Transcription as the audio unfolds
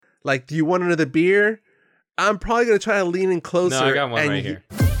Like, do you want another beer? I'm probably going to try to lean in closer. No, I got one right here.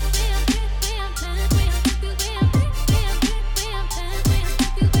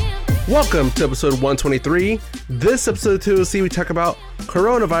 Welcome to episode 123. This episode 2OC, we talk about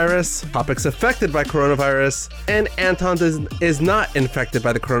coronavirus, topics affected by coronavirus, and Anton is not infected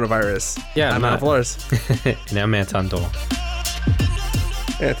by the coronavirus. Yeah, I'm Anton Flores. And I'm Anton Dole.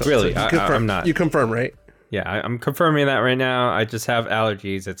 Anton, Really, so I'm not. You confirm, right? Yeah, I'm confirming that right now. I just have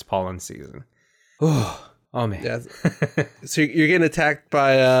allergies. It's pollen season. Oh man. Yeah. So you're getting attacked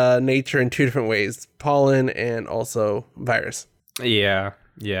by nature in two different ways: pollen and also virus. Yeah.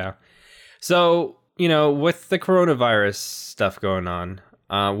 So, with the coronavirus stuff going on,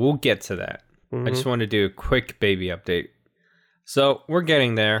 we'll get to that. Mm-hmm. I just want to do a quick baby update. So we're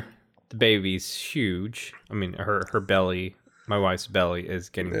getting there. The baby's huge. I mean, her belly, my wife's belly, is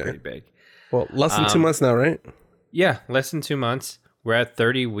getting pretty big. Well, less than 2 months now, right? Yeah, less than 2 months. We're at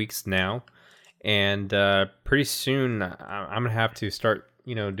 30 weeks now. And pretty soon, I'm going to have to start,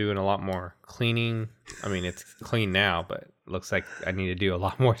 doing a lot more cleaning. I mean, it's clean now, but it looks like I need to do a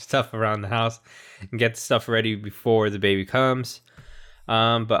lot more stuff around the house and get stuff ready before the baby comes.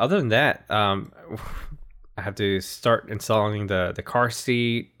 But other than that, I have to start installing the car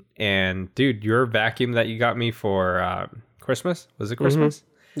seat. And, dude, your vacuum that you got me for Christmas, was it Christmas? Mm-hmm.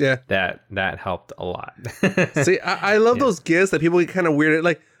 Yeah. That helped a lot. See, I love those gifts that people get kind of weirded,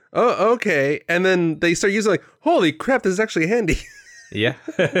 like, oh, okay. And then they start using like, holy crap, this is actually handy. Yeah.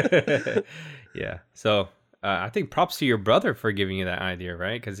 Yeah. So I think props to your brother for giving you that idea,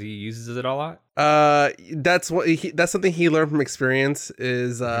 right? Because he uses it a lot. That's something he learned from experience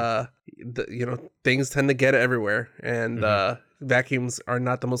is, things tend to get everywhere. And vacuums are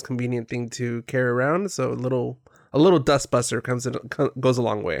not the most convenient thing to carry around. So a little dust buster goes a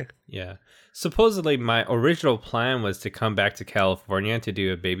long way. Yeah. Supposedly, my original plan was to come back to California to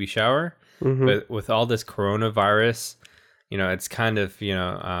do a baby shower. Mm-hmm. But with all this coronavirus, it's kind of,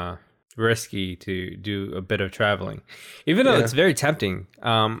 risky to do a bit of traveling. Even though it's very tempting.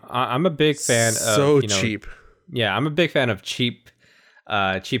 I'm a big fan of... So cheap. Yeah, I'm a big fan of cheap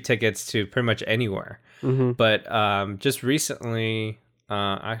tickets to pretty much anywhere. Mm-hmm. But just recently...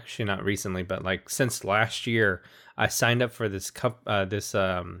 actually not recently, but like since last year, I signed up for this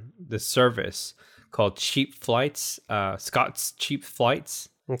service called Cheap Flights, Scott's Cheap Flights.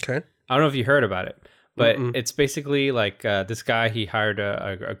 Okay. I don't know if you heard about it, but it's basically like this guy, he hired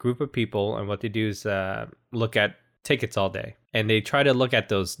a group of people, and what they do is look at tickets all day, and they try to look at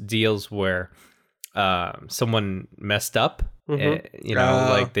those deals where someone messed up,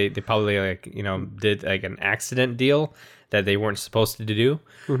 like they probably did like an accident deal that they weren't supposed to do.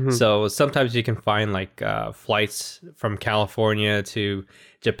 Mm-hmm. So sometimes you can find like flights from California to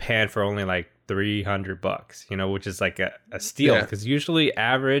Japan for only like $300, which is like a steal, because usually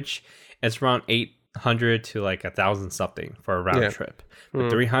average it's around 800 to like 1,000 something for a round trip. But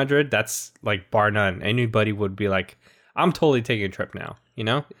 300, that's like bar none. Anybody would be like, I'm totally taking a trip now,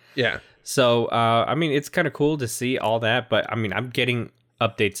 Yeah. So, I mean, it's kind of cool to see all that, but I mean, I'm getting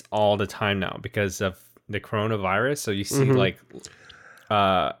updates all the time now because of the coronavirus. So you see like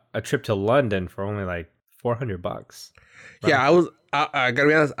a trip to London for only like $400. Right? Yeah, I gotta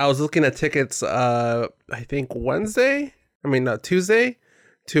be honest, I was looking at tickets I think Tuesday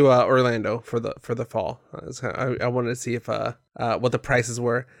to Orlando for the fall. I wanted to see if what the prices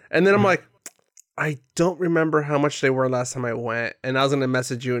were, and then I'm like, I don't remember how much they were last time I went, and I was gonna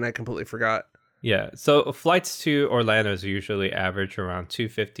message you and I completely forgot. Yeah, so flights to Orlando is usually average around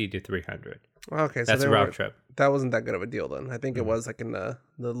 $250 to $300. Okay, so that's a round trip. That wasn't that good of a deal then. I think it was like in the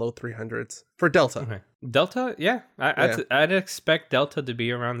low 300s for Delta. Okay. Delta, yeah. I'd expect Delta to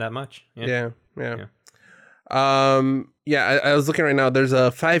be around that much. Yeah. I was looking right now. There's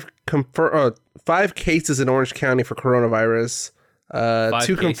 5 cases in Orange County for coronavirus.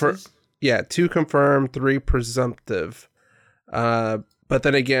 2 confirmed. Yeah, 2 confirmed, 3 presumptive. But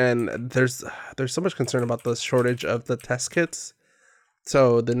then again, there's so much concern about the shortage of the test kits.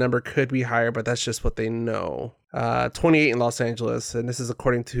 So the number could be higher, but that's just what they know. 28 in Los Angeles, and this is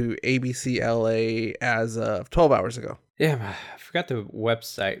according to ABC LA as of 12 hours ago. Yeah, I forgot the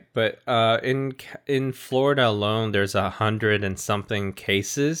website, but in Florida alone, there's 100 and something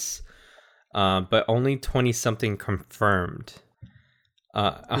cases, but only 20 something confirmed.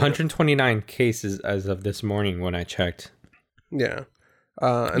 129 cases as of this morning when I checked. Yeah,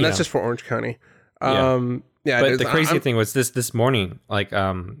 and that's just for Orange County. Yeah, but the crazy thing was this morning, like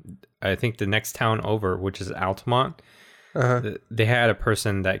I think the next town over, which is Altamont, they had a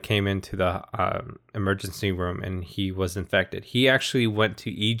person that came into the emergency room and he was infected. He actually went to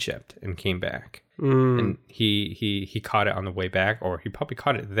Egypt and came back. and he caught it on the way back, or he probably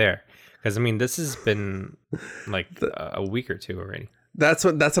caught it there. Because I mean, this has been like a week or two already. That's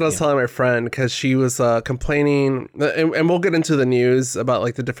what I was telling my friend, because she was complaining, and we'll get into the news about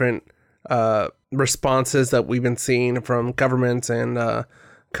like the different responses that we've been seeing from governments and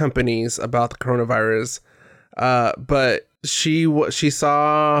companies about the coronavirus. But she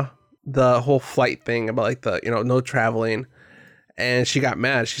saw the whole flight thing about like the no traveling, and she got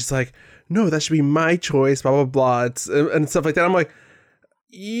mad. She's like, no, that should be my choice, blah blah blah, and stuff like that. I'm like,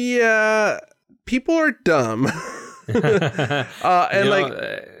 yeah, people are dumb.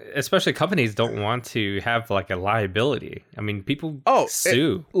 Especially companies don't want to have like a liability. I mean, people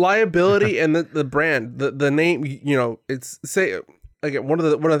sue liability and the brand, the name. It's say like one of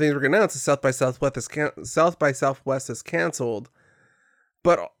the things we're gonna announce is South by Southwest is canceled.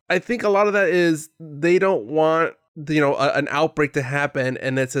 But I think a lot of that is they don't want an outbreak to happen,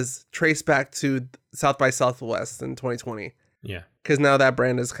 and it says trace back to South by Southwest in 2020. Yeah, because now that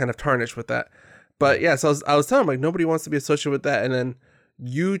brand is kind of tarnished with that. But yeah, so I was telling him, like, nobody wants to be associated with that. And then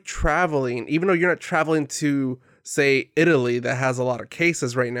you traveling, even though you're not traveling to, say, Italy that has a lot of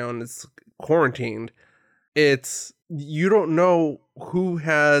cases right now and it's quarantined, you don't know who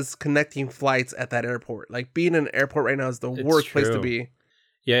has connecting flights at that airport. Like, being in an airport right now is the worst place to be.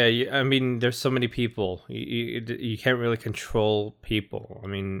 Yeah, I mean, there's so many people. You can't really control people. I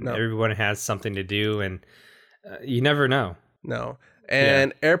mean, Everyone has something to do, and you never know. No.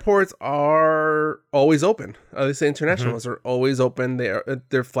 And airports are always open. At least the international ones are always open.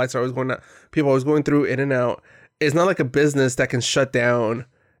 Their flights are always going out. People are always going through, in and out. It's not like a business that can shut down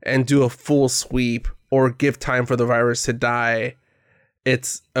and do a full sweep or give time for the virus to die.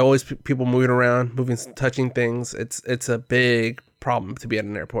 It's always people moving around, touching things. It's a big problem to be at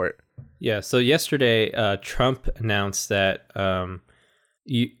an airport. Yeah. So yesterday, Trump announced that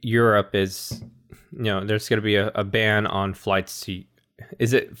Europe is, there's going to be a ban on flights to.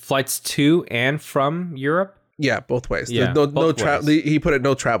 Is it flights to and from Europe? Yeah, both ways. Yeah, no travel. He put it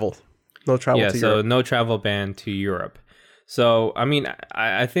no travel. No travel to Europe. So no travel ban to Europe. So, I mean,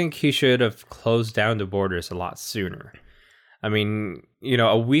 I think he should have closed down the borders a lot sooner. I mean,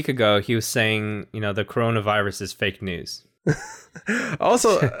 a week ago, he was saying, the coronavirus is fake news.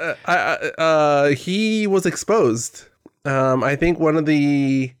 Also, he was exposed. I think one of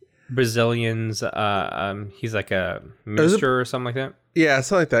the Brazilians, he's like a minister or something like that. Yeah,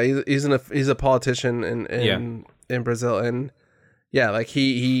 something like that. He's a politician in Brazil, and like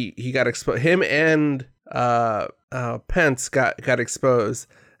he got exposed. Him and Pence got exposed,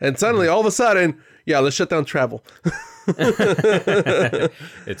 and suddenly all of a sudden, let's shut down travel.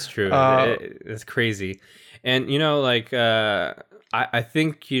 It's true. It's crazy, and I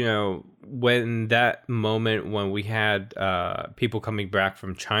think when that moment when we had people coming back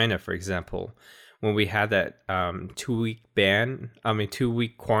from China, for example. When we had that 2-week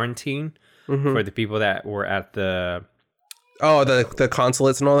quarantine for the people that were at the the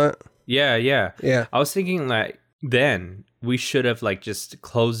consulates and all that. Yeah. I was thinking like then we should have like just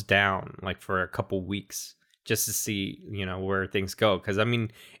closed down like for a couple weeks just to see where things go, because I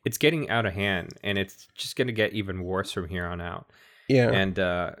mean it's getting out of hand and it's just gonna get even worse from here on out. Yeah. And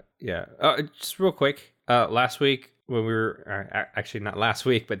just real quick, last week. When we were actually not last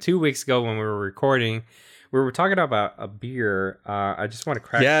week, but 2 weeks ago when we were recording, we were talking about a beer. I just want to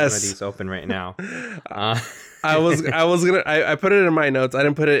crack some of these open right now. I put it in my notes. I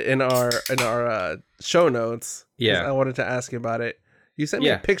didn't put it in our show notes. Yeah, I wanted to ask you about it. You sent me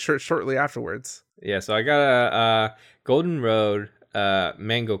a picture shortly afterwards. Yeah, so I got a Golden Road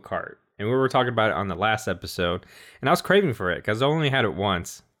mango cart, and we were talking about it on the last episode, and I was craving for it because I only had it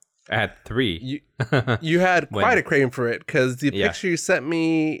once. I had 3. You had quite a craving for it, because the picture you sent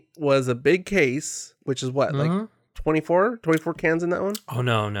me was a big case, which is what, like 24 cans in that one? Oh,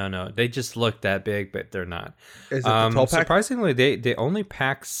 no. They just look that big, but they're not. Is it the 12-pack? Surprisingly, they only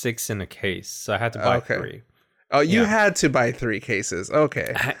pack 6 in a case, so I had to buy 3. Oh, you had to buy 3 cases.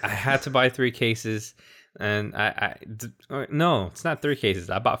 Okay. I had to buy 3 cases. And no, it's not 3 cases.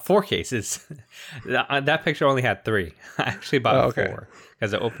 I bought 4 cases. That picture only had 3. I actually bought 4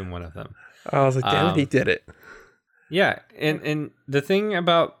 because I opened one of them. I was like, damn it, he did it. Yeah, and the thing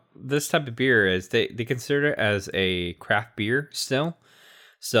about this type of beer is they consider it as a craft beer still.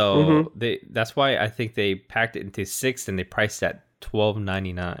 So that's why I think they packed it into 6 and they priced at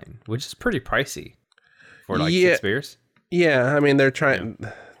 $12.99, which is pretty pricey for like 6 beers. Yeah, I mean they're trying.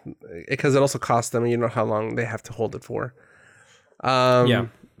 Yeah. Because it also costs them, how long they have to hold it for. No,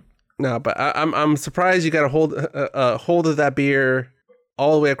 but I'm surprised you got a hold of that beer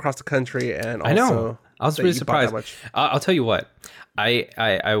all the way across the country, and also I was really surprised. I'll tell you what.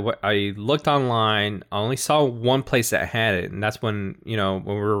 I looked online. I only saw one place that had it, and that's when we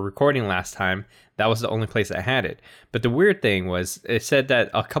were recording last time. That was the only place that had it. But the weird thing was, it said that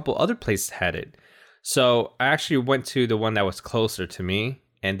a couple other places had it. So I actually went to the one that was closer to me,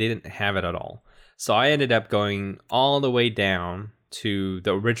 and they didn't have it at all. So I ended up going all the way down to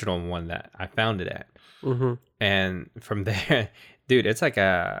the original one that I found it at. Mm-hmm. And from there, dude, it's like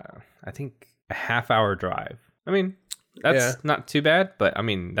I think a half-hour drive. I mean, that's not too bad, but I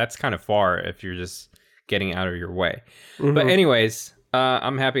mean, that's kind of far if you're just getting out of your way. Mm-hmm. But anyways,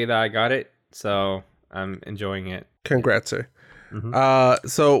 I'm happy that I got it, so I'm enjoying it. Congrats, sir. Mm-hmm.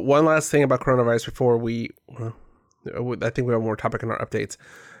 So one last thing about coronavirus before I think we have more topic in our updates.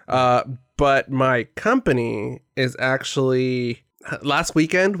 But my company is actually, last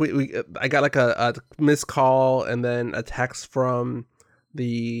weekend, I got like a missed call and then a text from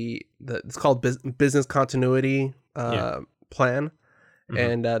it's called business continuity plan. Mm-hmm.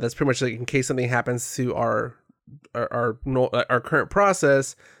 And that's pretty much like, in case something happens to our current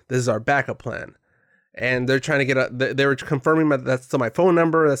process, this is our backup plan. And they're trying to they were confirming that's still my phone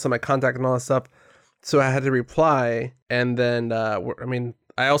number, that's still my contact and all that stuff. So I had to reply. And then,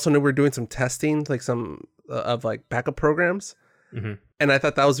 I also knew we were doing some testing, like some of like backup programs. Mm-hmm. And I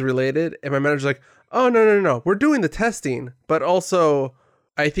thought that was related. And my manager's like, oh, no. We're doing the testing. But also,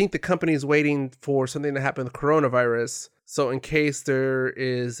 I think the company is waiting for something to happen with coronavirus. So in case there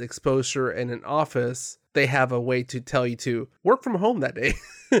is exposure in an office, they have a way to tell you to work from home that day.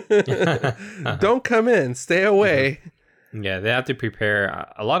 Don't come in, stay away. Yeah, they have to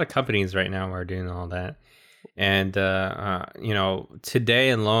prepare. A lot of companies right now are doing all that. And, today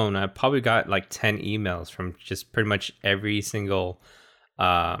alone, I probably got like 10 emails from just pretty much every single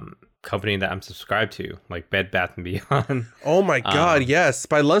company that I'm subscribed to, like Bed Bath & Beyond. Oh my God, yes.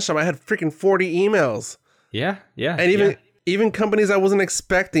 By lunchtime, I had freaking 40 emails. Yeah. And even companies I wasn't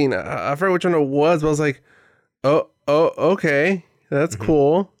expecting. I forget which one it was, but I was like, oh, okay. That's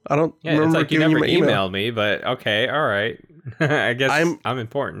cool. I don't remember it's like giving you never you my email. emailed me, but okay, all right. I guess I'm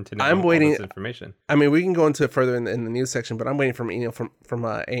important to know I'm waiting, all this information. I mean, we can go into it further in the news section, but I'm waiting for an email from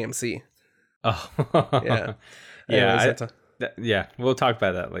AMC. Oh. Yeah. Yeah, we'll talk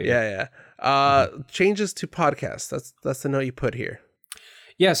about that later. Yeah. Changes to podcasts. That's the note you put here.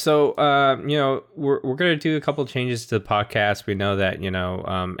 Yeah, so we're gonna do a couple of changes to the podcast. We know that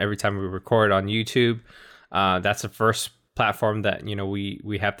every time we record on YouTube, that's the first platform that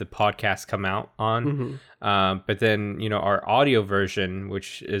we have the podcast come out on. Mm-hmm. But then our audio version,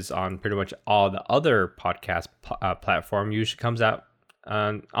 which is on pretty much all the other podcast platform, usually comes out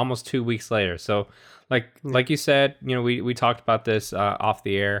almost 2 weeks later. So like you said, we talked about this off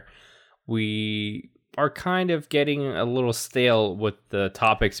the air. We are kind of getting a little stale with the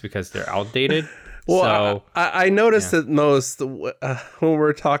topics because they're outdated. Well, so, I noticed that most when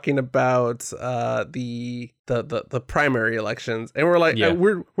we're talking about the primary elections, and we're like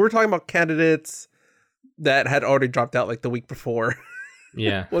we're talking about candidates that had already dropped out like the week before.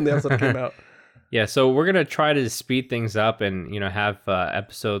 Yeah, when the episode came out. Yeah, so we're gonna try to speed things up and have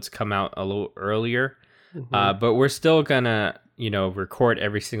episodes come out a little earlier, but we're still gonna record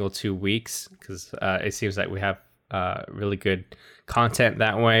every single 2 weeks because it seems like we have really good content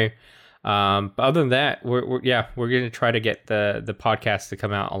that way. But other than that, we're going to try to get the podcast to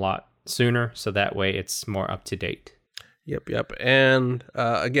come out a lot sooner, so that way it's more up to date. Yep. And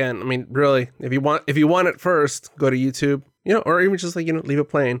again, I mean, really, if you want it first, go to YouTube, or even just leave it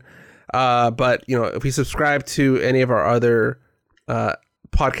playing. But if you subscribe to any of our other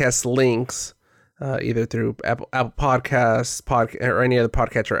podcast links, either through Apple Podcasts, or any other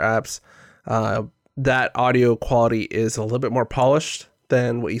podcatcher apps, that audio quality is a little bit more polished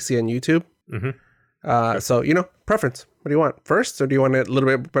than what you see on YouTube. Mm-hmm. So, preference. What do you want? First, or do you want a little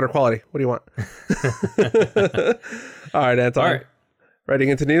bit better quality? What do you want? All right, Anton. All right. Ready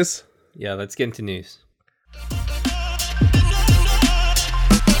into news? Yeah, let's get into news.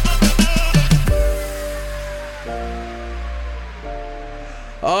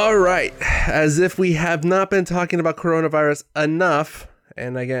 All right. As if we have not been talking about coronavirus enough,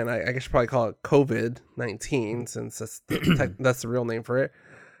 and again, I should probably call it COVID-19 since that's the real name for it.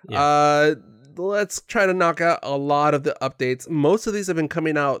 Yeah. Let's try to knock out a lot of the updates. Most of these have been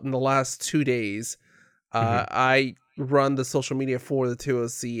coming out in the last 2 days. I run the social media for the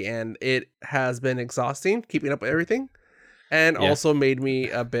 2OC, and it has been exhausting keeping up with everything, and also made me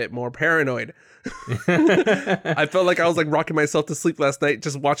a bit more paranoid. I felt like I was rocking myself to sleep last night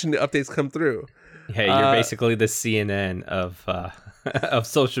just watching the updates come through. Hey, you're basically the CNN of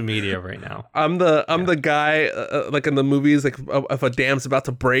social media right now. I'm the guy like in the movies, like if a dam's about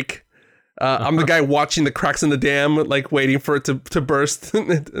to break, I'm the guy watching the cracks in the dam, like waiting for it to burst,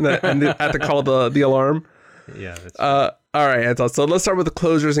 and I have to call the alarm. Yeah. That's all right, Anton. So let's start with the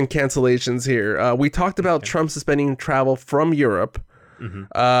closures and cancellations here. We talked about Trump suspending travel from Europe.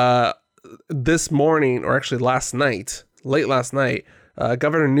 This morning, or actually late last night,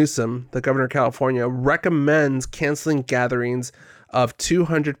 Governor Newsom, the governor of California, recommends canceling gatherings of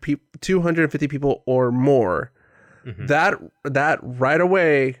 250 people or more. That right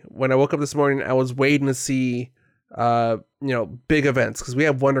away, when I woke up this morning, I was waiting to see big events, because we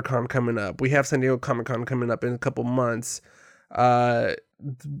have WonderCon coming up. We have San Diego Comic-Con coming up in a couple months.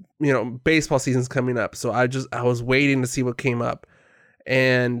 Baseball season's coming up. So I was waiting to see what came up.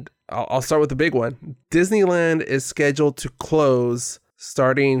 And I'll start with the big one. Disneyland is scheduled to close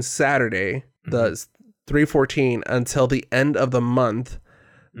starting Saturday, the 3/14, until the end of the month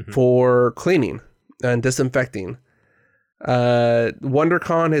for cleaning and disinfecting.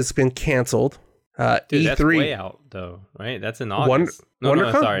 WonderCon has been canceled. Dude, E3, that's way out though, right? That's in August. No,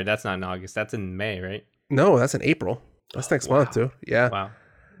 sorry, that's not in August. That's in May, right? No, that's in April. That's next month too. Yeah. Wow,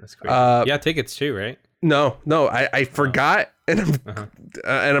 that's crazy. Yeah, tickets too, right? No, I forgot, and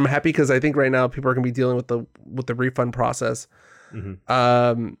I'm happy, because I think right now people are gonna be dealing with the refund process.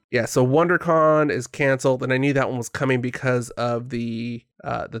 So WonderCon is canceled, and I knew that one was coming because of the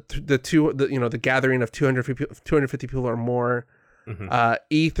gathering of 250 people or more.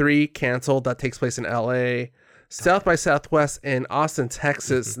 E3 canceled. That takes place in LA. South by Southwest in Austin,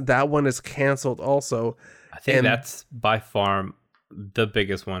 Texas. That one is canceled also. I think that's by far the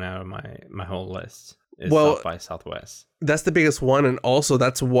biggest one out of my whole list. South by Southwest. That's the biggest one, and also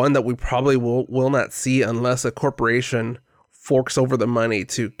that's one that we probably will not see unless a corporation forks over the money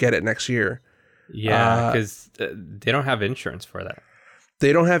to get it next year. Yeah, because they don't have insurance for that.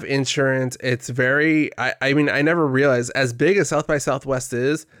 They don't have insurance. It's very, I mean, I never realized, as big as South by Southwest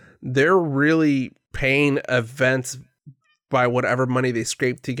is, they're really paying events by whatever money they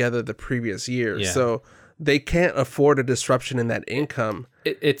scraped together the previous year. Yeah. So they can't afford a disruption in that income.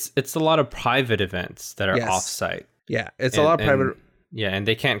 It's a lot of private events that are offsite. Yeah, it's a lot of private. Yeah, and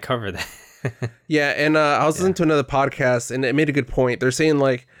they can't cover that. Yeah, and I was listening to another podcast, and it made a good point. They're saying,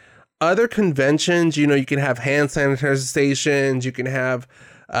 like, other conventions, you can have hand sanitizer stations, you can have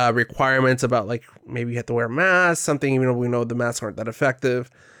requirements about, like, maybe you have to wear a mask, something, even though we know the masks aren't that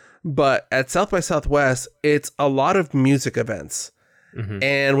effective. But at South by Southwest, it's a lot of music events.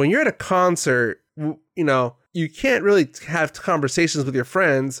 And when you're at a concert, you can't really have conversations with your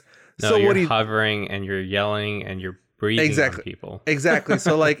friends. No, so you're hovering and you're yelling and you're breathing on people. Exactly.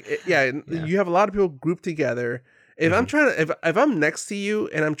 So, like, you have a lot of people grouped together. If I'm trying to, if I'm next to you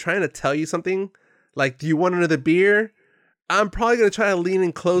and I'm trying to tell you something, like, do you want another beer? I'm probably going to try to lean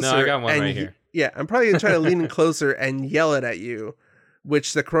in closer. No, I got one right here. Yeah, I'm probably going to try to lean in closer and yell it at you,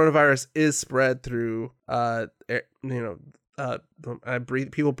 which the coronavirus is spread through,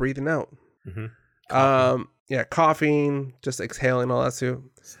 people breathing out. Coughing, just exhaling, all that too.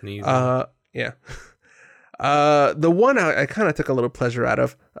 Sneezing. The one I kind of took a little pleasure out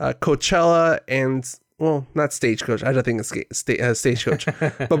of, Coachella and, well, not Stagecoach. I don't think it's Stagecoach,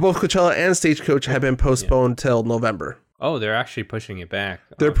 but both Coachella and Stagecoach have been postponed till November. Oh, they're actually pushing it back.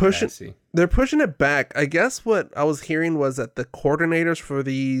 They're pushing it back. I guess what I was hearing was that the coordinators for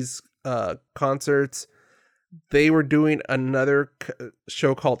these concerts, they were doing another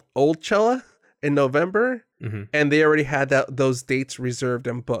show called Oldchella in November, and they already had those dates reserved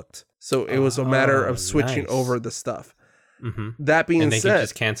and booked. So it was a matter of switching over the stuff. That being and they said, can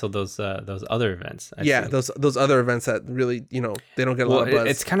just cancel those other events. Those other events that really, they don't get a lot of buzz.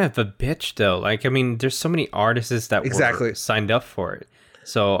 It's kind of a bitch though. Like, I mean, there's so many artists that were signed up for it.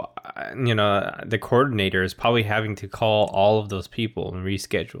 So, the coordinator is probably having to call all of those people and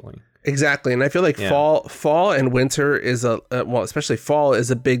rescheduling. Exactly. And I feel like fall and winter is especially fall is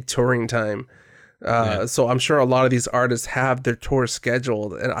a big touring time. So I'm sure a lot of these artists have their tours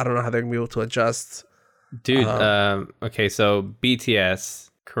scheduled, and I don't know how they're gonna be able to adjust. Dude, okay, so BTS,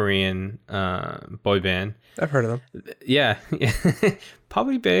 Korean boy band. I've heard of them. Yeah,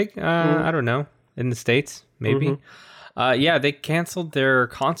 probably big. I don't know, in the States, maybe. They canceled their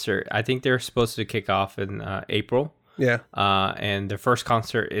concert. I think they're supposed to kick off in April. Yeah. And their first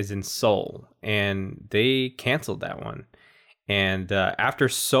concert is in Seoul, and they canceled that one. And after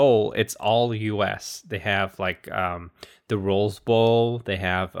Seoul, it's all U.S. They have like the Rose Bowl. They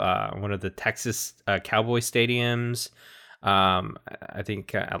have one of the Texas Cowboy stadiums. I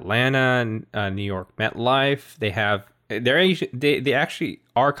think Atlanta, New York MetLife. They actually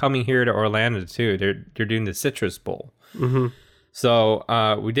are coming here to Orlando too. They're doing the Citrus Bowl.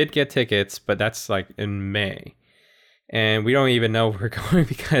 So we did get tickets, but that's like in May, and we don't even know where we're going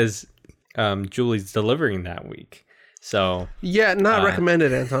because Julie's delivering that week. So yeah, not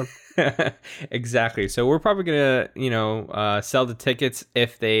recommended, Anton. Exactly. So we're probably gonna, sell the tickets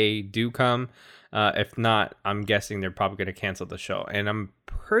if they do come. If not, I'm guessing they're probably gonna cancel the show, and I'm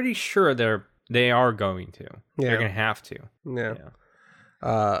pretty sure they are going to. Yeah. They're gonna have to. Yeah.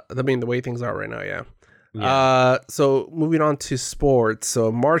 I mean, the way things are right now, yeah. So moving on to sports.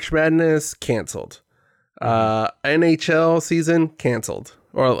 So March Madness canceled. NHL season canceled,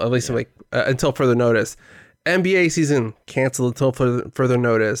 or at least until further notice. NBA season canceled until further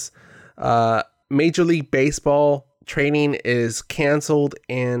notice. Major League Baseball training is canceled,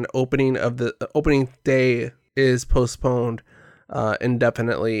 and opening day is postponed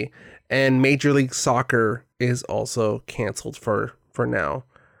indefinitely. And Major League Soccer is also canceled for now.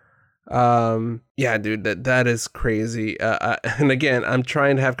 Yeah, dude, that is crazy. And again, I'm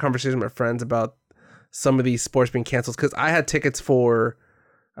trying to have conversations with my friends about some of these sports being canceled, because I had tickets for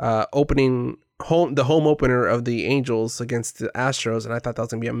the home opener of the Angels against the Astros, and I thought that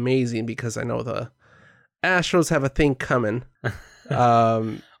was gonna be amazing because I know the Astros have a thing coming.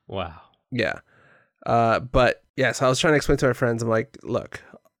 Wow. Yeah. But yeah, so I was trying to explain to my friends, I'm like, look,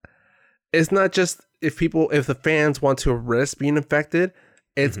 it's not just if the fans want to risk being infected,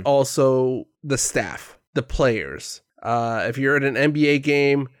 it's also the staff, the players. If you're at an NBA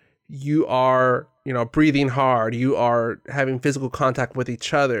game, you are, breathing hard, you are having physical contact with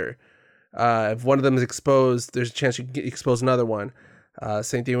each other. If one of them is exposed, there's a chance you can expose another one.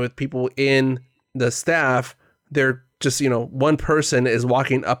 Same thing with people in the staff. They're just, one person is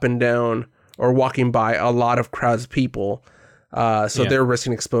walking up and down or walking by a lot of crowds of people. So they're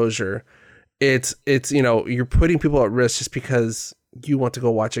risking exposure. It's you're putting people at risk just because you want to go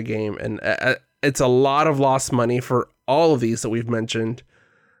watch a game. And it's a lot of lost money for all of these that we've mentioned.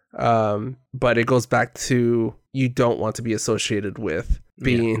 But it goes back to, you don't want to be associated with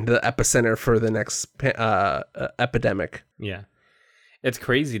being the epicenter for the next epidemic. Yeah. It's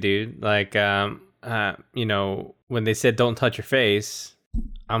crazy, dude. Like, when they said don't touch your face,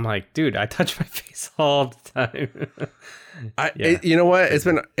 I'm like, dude, I touch my face all the time. You know what? It's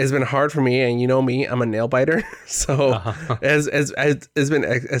been hard for me, and me, I'm a nail biter. So it's been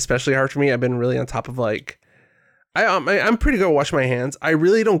especially hard for me. I've been really on top of I'm pretty good at washing my hands. I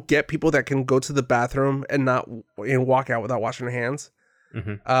really don't get people that can go to the bathroom and walk out without washing their hands.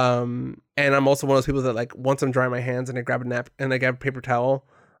 And I'm also one of those people that once I'm drying my hands and I grab a paper towel,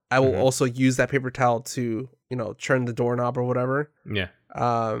 I will also use that paper towel to turn the doorknob or whatever. Yeah.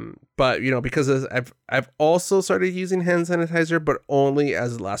 But because I've also started using hand sanitizer, but only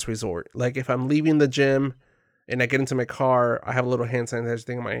as a last resort. Like if I'm leaving the gym and I get into my car, I have a little hand sanitizer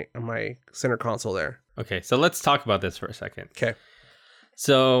thing on my center console there. Okay, so let's talk about this for a second. Okay.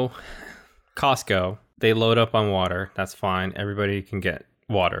 So Costco, they load up on water. That's fine. Everybody can get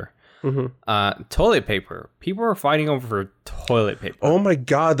water. Toilet paper. People are fighting over toilet paper. Oh my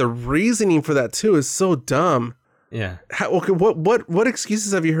God, the reasoning for that too is so dumb. Yeah. What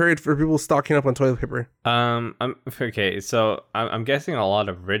excuses have you heard for people stocking up on toilet paper? Okay, so I'm guessing a lot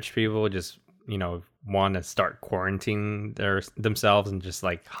of rich people just want to start quarantining themselves and just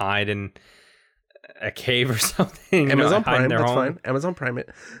hide in a cave or something. Amazon Prime, that's fine. Amazon Prime it.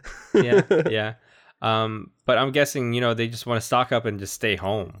 Yeah. But I'm guessing they just want to stock up and just stay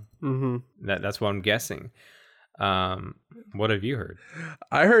home. That's what I'm guessing. What have you heard?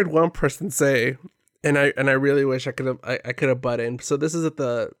 I heard one person say, and I really wish I could have butt in. So this is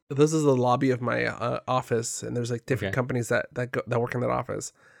the lobby of my office, and there's different companies that work in that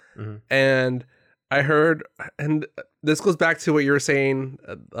office, and I heard, and this goes back to what you were saying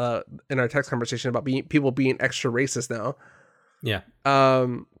in our text conversation about people being extra racist now. Yeah.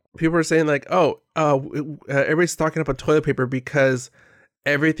 People are saying everybody's stocking up on toilet paper because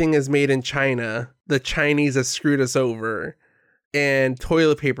everything is made in China. The Chinese have screwed us over, and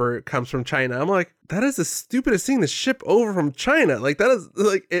toilet paper comes from China. I'm like, that is the stupidest thing to ship over from China. That is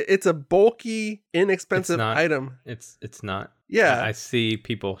it's a bulky, inexpensive item. It's not. Yeah. I see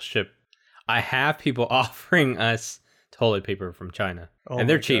people ship. I have people offering us toilet paper from China, and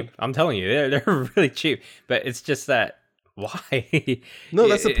they're cheap. God. I'm telling you, they're really cheap. But it's just that, why? No,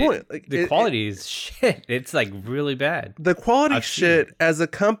 that's the point. The quality is shit. It's really bad. The quality shit as a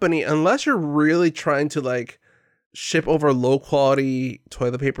company, unless you're really trying to ship over low quality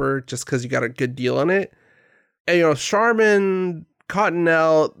toilet paper just because you got a good deal on it. And Charmin,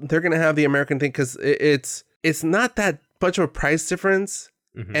 Cottonelle, they're gonna have the American thing because it's not that much of a price difference.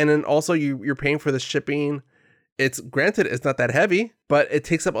 And then also you're paying for the shipping. It's not that heavy, but it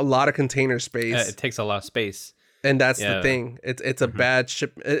takes up a lot of container space. It takes a lot of space. And that's the thing. It's a bad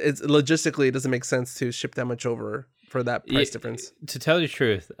ship. It's logistically, it doesn't make sense to ship that much over for that price difference. To tell you the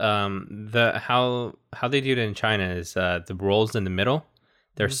truth, how they do it in China is the rolls in the middle,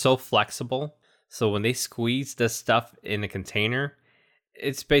 they're so flexible. So when they squeeze the stuff in a container,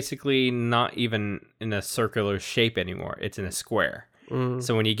 it's basically not even in a circular shape anymore. It's in a square.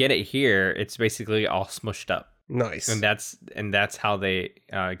 So when you get it here, it's basically all smushed up. Nice. And that's how they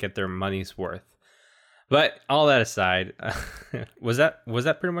get their money's worth. But all that aside, was that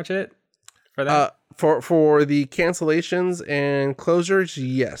pretty much it for that? For the cancellations and closures,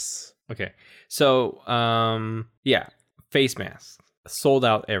 yes. Okay. So yeah, face masks sold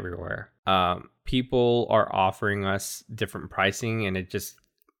out everywhere. People are offering us different pricing, and it just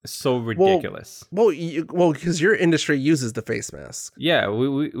so ridiculous. Well, because your industry uses the face mask. Yeah,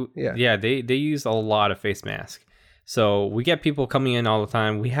 they use a lot of face masks. So we get people coming in all the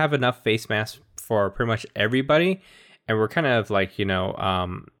time. We have enough face masks for pretty much everybody, and we're kind of like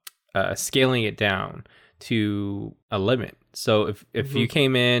scaling it down to a limit. So if you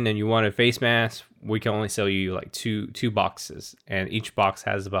came in and you want a face mask, we can only sell you like two boxes, and each box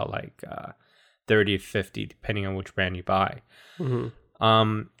has about like 30 to 50 depending on which brand you buy.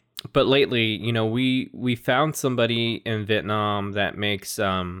 But lately, we found somebody in Vietnam that makes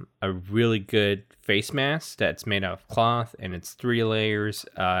a really good face mask that's made out of cloth, and it's 3 layers.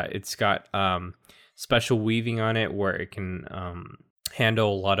 It's got special weaving on it where it can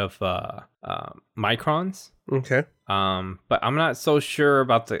handle a lot of microns. Okay. But I'm not so sure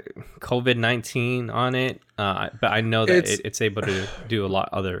about the COVID-19 on it. But I know that it's able to do a lot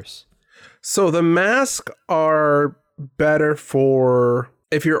others. So the masks are better for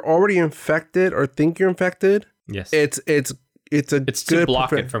if you're already infected or think you're infected. Yes. It's to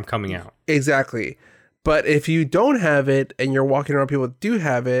block it from coming out. Exactly. But if you don't have it and you're walking around people that do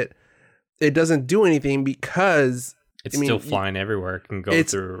have it, it doesn't do anything because it's still flying everywhere. It can go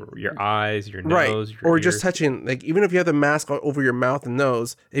through your eyes, your nose, your or ears. just touching. Like even if you have the mask over your mouth and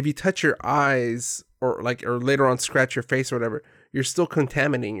nose, if you touch your eyes or later on scratch your face or whatever, you're still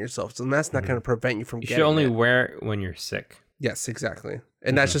contaminating yourself. So the mask's not going to prevent you from getting it. You should only wear it when you're sick. Yes, exactly.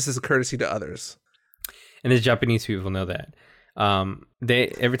 And that's just as a courtesy to others. And the Japanese people know that.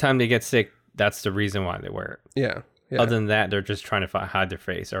 Every time they get sick, that's the reason why they wear it. Yeah. Other than that, they're just trying to hide their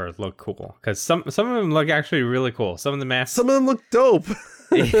face or look cool. Because some of them look actually really cool. Some of the masks. Some of them look dope.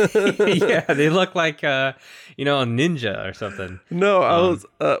 Yeah, they look like a ninja or something. No, I was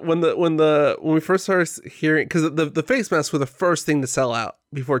when we first started hearing, because the face masks were the first thing to sell out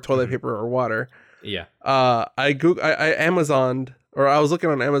before toilet paper or water. Yeah. I Amazoned, or I was looking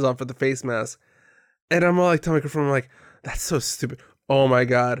on Amazon for the face mask, and I'm all like telling my girlfriend, I'm like, that's so stupid. Oh my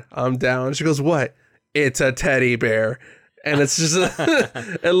god, I'm down. She goes, what? It's a teddy bear. And it's just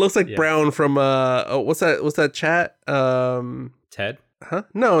it looks like Brown from what's that chat? Ted? Huh?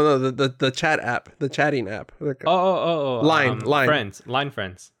 No, the chat app, the chatting app. Line Friends, Line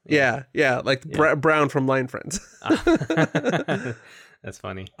Friends. Yeah, like Brown from Line Friends. That's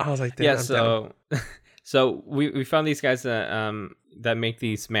funny. I was like, damn, so we found these guys that make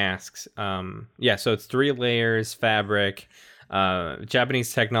these masks. So it's 3 layers fabric,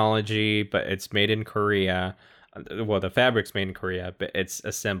 Japanese technology, but it's made in Korea. Well, the fabric's made in Korea, but it's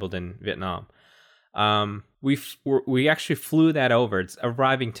assembled in Vietnam. We actually flew that over. It's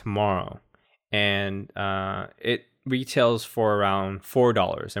arriving tomorrow, and it retails for around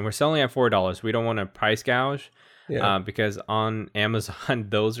 $4, and we're selling at $4. We don't want to price gouge, because on Amazon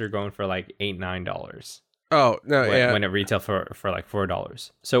those are going for like $8-9. Oh no! When it retails for like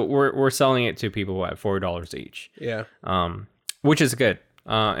 $4, so we're selling it to people at $4 each. Yeah. Which is good.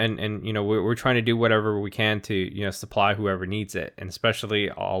 And we're trying to do whatever we can to supply whoever needs it, and especially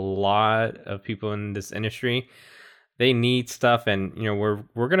a lot of people in this industry, they need stuff, and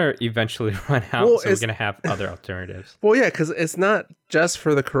we're gonna eventually run out, so we're gonna have other alternatives. Well, yeah, because it's not just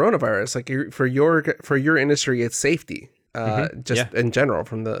for the coronavirus. Like for your industry, it's safety. In general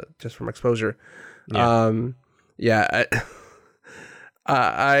from exposure. Yeah.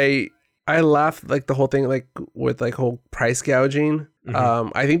 I laughed like the whole thing, like with like whole price gouging.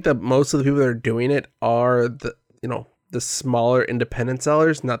 I think that most of the people that are doing it are the smaller independent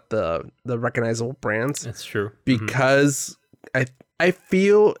sellers, not the recognizable brands. That's true. Because I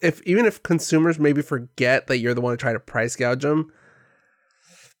feel even if consumers maybe forget that you're the one to try to price gouge them,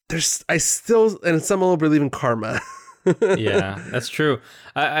 I still and some will believe in karma. Yeah, that's true.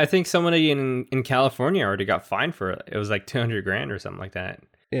 I think somebody in California already got fined for it. It was like $200,000 or something like that.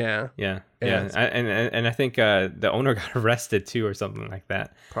 Yeah. And I think the owner got arrested too, or something like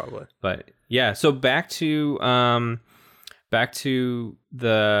that. Probably. But yeah, so back to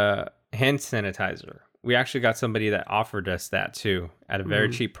the hand sanitizer. We actually got somebody that offered us that too at a very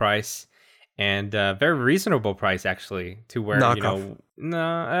cheap price, and very reasonable price actually. To where knockoff.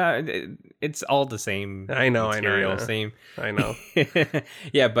 It's all the same. I know. Same. I know.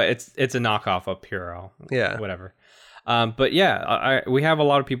 Yeah, but it's a knockoff of Purell. Yeah, whatever. But yeah, we have a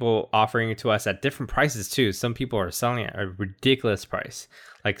lot of people offering it to us at different prices too. Some people are selling it at a ridiculous price.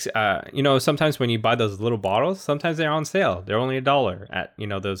 Like, sometimes when you buy those little bottles, sometimes they're on sale. They're only $1 at,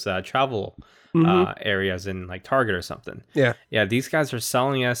 those travel areas in like Target or something. Yeah. Yeah. These guys are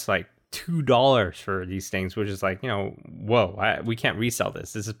selling us like $2 for these things, which is like, whoa, we can't resell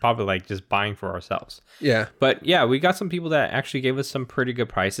this. This is probably like just buying for ourselves. Yeah. But yeah, we got some people that actually gave us some pretty good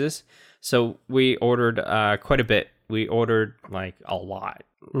prices. So we ordered quite a bit. We ordered like a lot.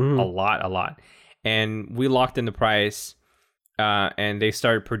 And we locked in the price. And they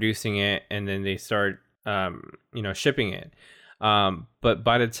started producing it, and then they start, shipping it. But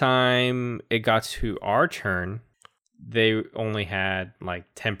by the time it got to our turn, they only had like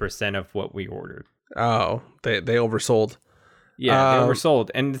 10% of what we ordered. Oh, they oversold. Yeah, they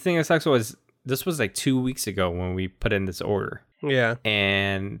oversold. And the thing that sucks was this was like 2 weeks ago when we put in this order. Yeah.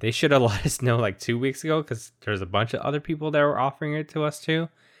 And they should have let us know like 2 weeks ago, because there's a bunch of other people that were offering it to us too.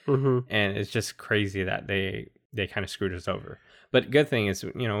 Mm-hmm. And it's just crazy that they kind of screwed us over. But good thing is,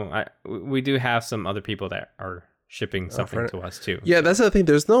 we do have some other people that are shipping something to us too. Yeah, that's the thing.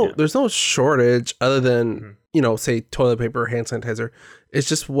 There's no shortage other than, say toilet paper, hand sanitizer. It's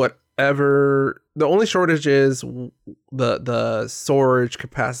just whatever. The only shortage is the storage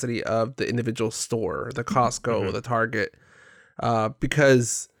capacity of the individual store, the Costco, the Target.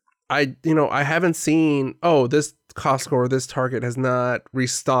 Because I haven't seen, this Costco or this Target has not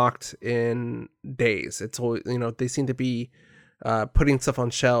restocked in days. It's always, they seem to be putting stuff on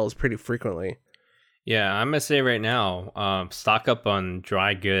shelves pretty frequently. Yeah, I'm gonna say right now, stock up on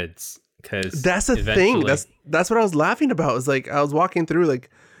dry goods, because that's the thing. That's what I was laughing about. It's like I was walking through, like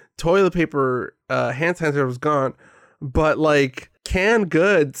toilet paper, hand sanitizer was gone, but like canned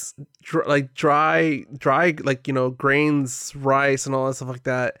goods, like dry, like grains, rice, and all that stuff like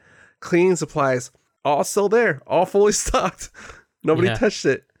that, cleaning supplies, all still there, all fully stocked. Nobody touched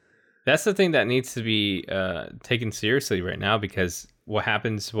it. That's the thing that needs to be taken seriously right now, because what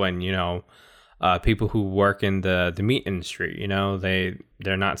happens when, people who work in the meat industry,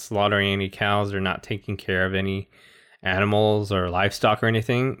 they're not slaughtering any cows, they're not taking care of any animals or livestock or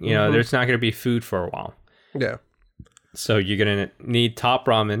anything, there's not going to be food for a while. Yeah. So you're going to need top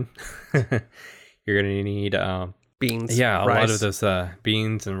ramen. You're going to need beans. Yeah, rice. A lot of those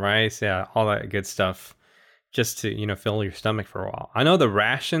beans and rice. Yeah, all that good stuff. Just to, fill your stomach for a while. I know the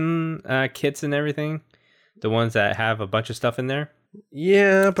ration kits and everything, the ones that have a bunch of stuff in there.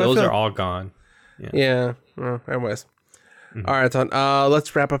 Yeah, but those are all gone. Yeah. Well, anyways. Mm-hmm. All right, Tom.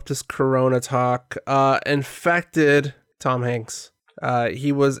 Let's wrap up this Corona talk. Infected Tom Hanks.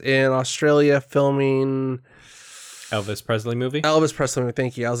 He was in Australia filming Elvis Presley movie.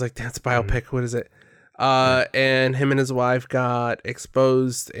 Thank you. I was like, that's a biopic. Mm-hmm. What is it? And him and his wife got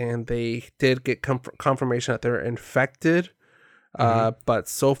exposed, and they did get confirmation that they're infected. But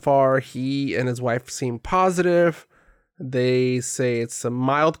so far, he and his wife seem positive. They say it's a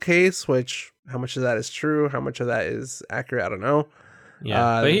mild case, which how much of that is true, how much of that is accurate, I don't know.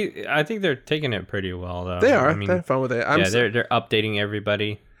 Yeah, but I think they're taking it pretty well, though. They are. They're fun with it. They're updating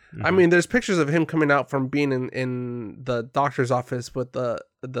everybody. Mm-hmm. I mean, there's pictures of him coming out from being in the doctor's office with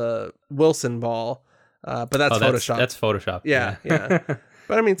the Wilson ball. But that's Photoshop. That's Photoshop. Yeah.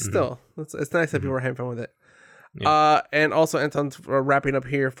 But I mean, still, it's nice that people are having fun with it. Yeah. And also, Anton's wrapping up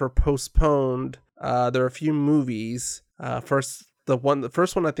here for Postponed. There are a few movies. The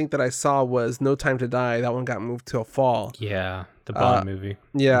first one I think that I saw was No Time to Die. That one got moved till fall. Yeah, the Bond movie.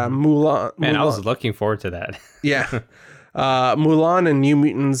 Yeah, Mulan. Man, I was looking forward to that. Yeah. Mulan and New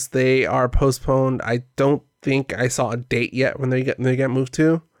Mutants, they are postponed. I don't think I saw a date yet when they get moved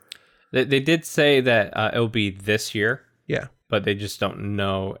to. They did say that it'll be this year. Yeah. But they just don't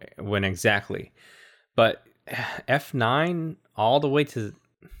know when exactly. But F9 all the way to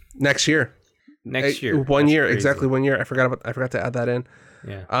next year. 1 year, exactly 1 year. I forgot to add that in.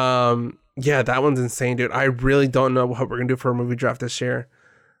 Yeah. Yeah, that one's insane, dude. I really don't know what we're gonna do for a movie draft this year.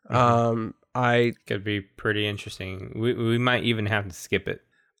 Could be pretty interesting. We might even have to skip it.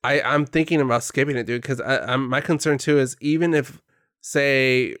 I'm thinking about skipping it, dude, because my concern too is even if,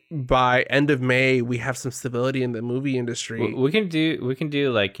 say, by end of May we have some stability in the movie industry, we can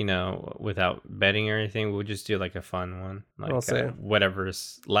do like, without betting or anything. We'll just do like a fun one, like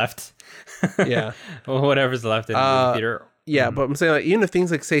whatever's left. Yeah. Whatever's left in the theater. Yeah, but I'm saying, like, even if things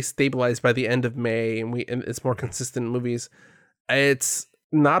like say stabilize by the end of May and it's more consistent movies, it's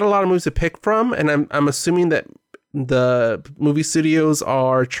not a lot of movies to pick from, and I'm assuming that the movie studios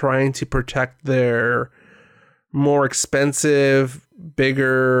are trying to protect their more expensive,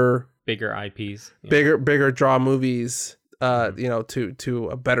 bigger IPs, bigger draw movies, to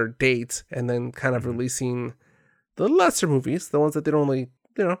a better date, and then kind of releasing the lesser movies, the ones that they don't really,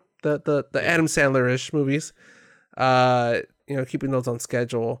 the Adam Sandler-ish movies, keeping those on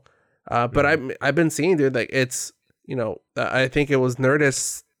schedule. But I've been seeing, dude, like it's, I think it was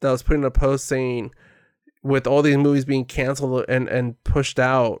Nerdist that was putting a post saying, with all these movies being canceled and pushed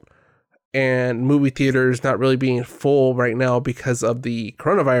out, and movie theaters not really being full right now because of the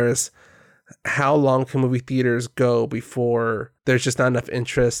coronavirus, how long can movie theaters go before there's just not enough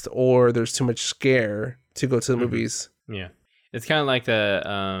interest or there's too much scare to go to the movies? Yeah. It's kind of like the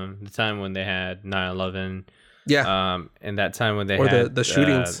time when they had 9/11. Yeah. And that time when they had the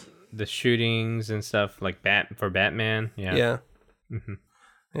shootings. The shootings and stuff like for Batman. Yeah. Yeah. Mm-hmm.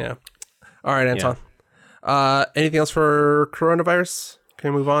 Yeah. All right, Anton. Yeah. Anything else for coronavirus?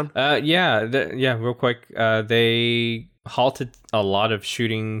 Can we move on? Real quick. They halted a lot of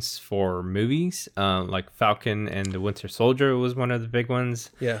shootings for movies, like Falcon and the Winter Soldier was one of the big ones.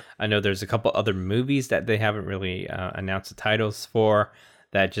 Yeah. I know there's a couple other movies that they haven't really announced the titles for,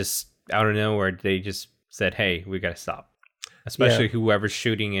 that just out of nowhere they just said, hey, we gotta stop. Especially whoever's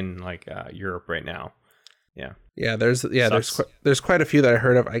shooting in like Europe right now. Yeah. There's quite a few that I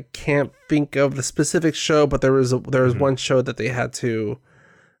heard of. I can't think of the specific show, but there was one show that they had to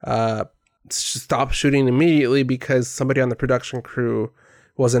stop shooting immediately because somebody on the production crew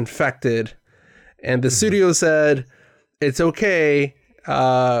was infected, and the studio said it's okay.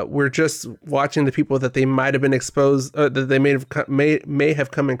 We're just watching the people that they might have been exposed, that they may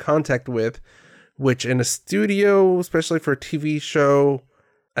have come in contact with. Which in a studio, especially for a TV show,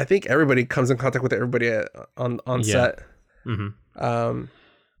 I think everybody comes in contact with everybody on set. Mm-hmm.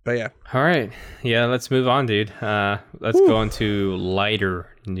 But yeah. All right. Yeah, let's move on, dude. Let's go into lighter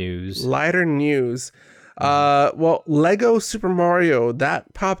news. Well, Lego Super Mario,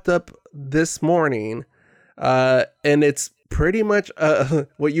 that popped up this morning. And it's pretty much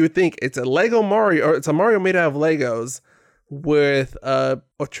what you would think. It's a Lego Mario, or it's a Mario made out of Legos with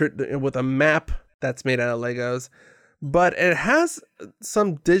a map that's made out of Legos, but it has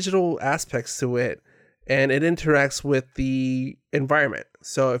some digital aspects to it, and it interacts with the environment.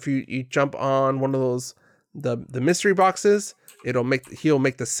 So if you jump on one of those the mystery boxes, he'll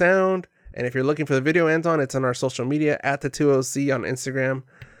make the sound. And if you're looking for the video, Anton, it's on our social media at the 2OC on Instagram,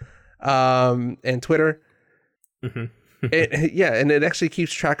 and Twitter. Mm-hmm. And it actually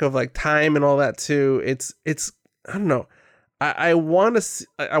keeps track of like time and all that too. It's I don't know. I want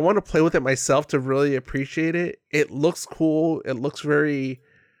to play with it myself to really appreciate it. It looks cool. It looks very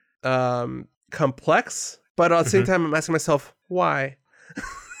complex, but at the same time, I'm asking myself why.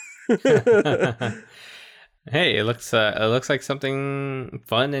 Hey, it looks like something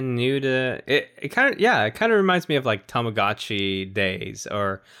fun and new to it. It kind of reminds me of like Tamagotchi days,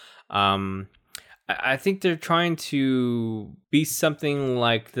 or I think they're trying to be something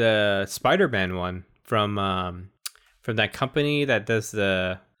like the Spider-Man one from that company that does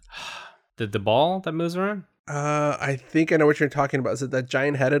the ball that moves around. I think I know what you're talking about. Is it that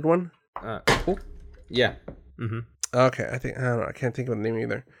giant-headed one? Cool. Yeah. Mm-hmm. Okay, I don't know. I can't think of the name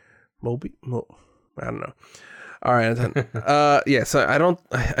either. I don't know. All right. So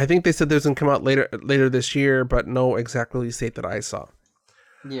I think they said there's gonna come out later this year, but no exact release date that I saw.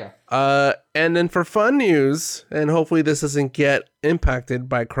 Yeah. And then for fun news, and hopefully this doesn't get impacted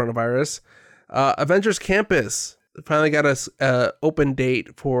by coronavirus, Avengers Campus finally got a open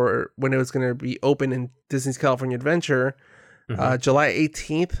date for when it was going to be open in Disney's California Adventure, July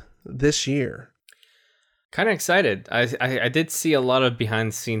 18th this year. Kind of excited. I did see a lot of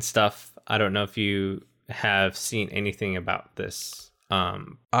behind the scenes stuff. I don't know if you have seen anything about this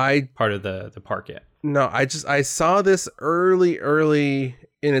part of the park yet. No, I saw this early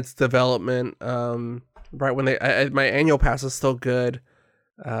in its development. Right when my annual pass is still good.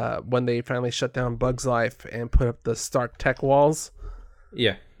 When they finally shut down Bugs Life and put up the Stark Tech walls.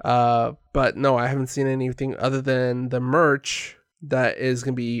 Yeah. But no, I haven't seen anything other than the merch that is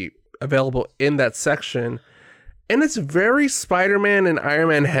going to be available in that section. And it's very Spider-Man and Iron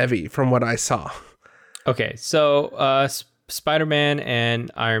Man heavy from what I saw. Okay, so Spider-Man and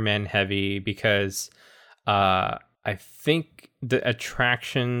Iron Man heavy because I think the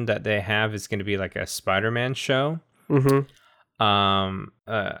attraction that they have is going to be like a Spider-Man show. Mm-hmm.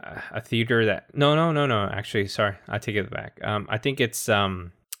 A theater that no. Actually, sorry, I take it back. I think it's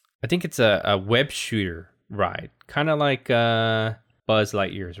a web shooter ride, kind of like Buzz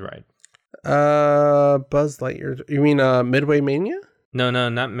Lightyear's ride. Buzz Lightyear. You mean Midway Mania? No,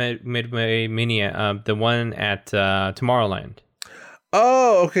 not Midway Mini. The one at Tomorrowland.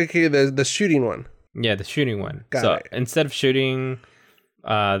 Oh, okay. The shooting one. Yeah, the shooting one. Got it. Instead of shooting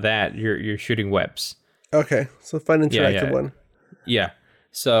that, you're shooting webs. Okay, so fun interactive one. Yeah.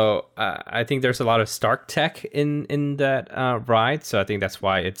 So I think there's a lot of Stark tech in that ride. So I think that's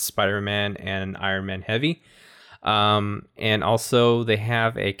why it's Spider-Man and Iron Man heavy. And also they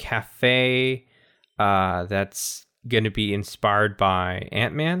have a cafe that's going to be inspired by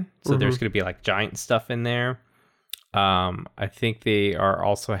Ant-Man. So there's going to be like giant stuff in there. I think they are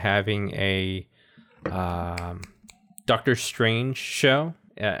also having a Doctor Strange show,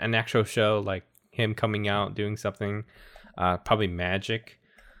 an actual show, like him coming out doing something, probably magic.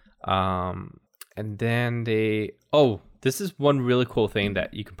 And then this is one really cool thing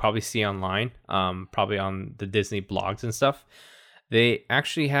that you can probably see online, probably on the Disney blogs and stuff. They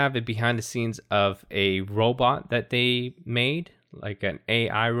actually have a behind the scenes of a robot that they made, like an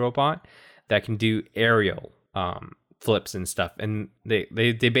AI robot that can do aerial flips and stuff. And they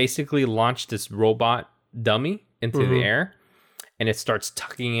basically launched this robot dummy into the air, and it starts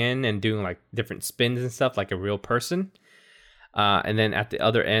tucking in and doing like different spins and stuff like a real person. And then at the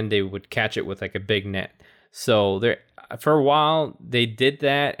other end, they would catch it with like a big net. So there, for a while, they did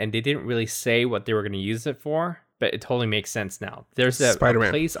that, and they didn't really say what they were going to use it for, but it totally makes sense now. There's a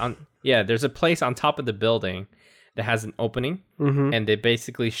place there's a place on top of the building that has an opening, and they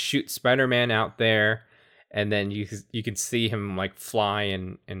basically shoot Spider-Man out there, and then you can see him like fly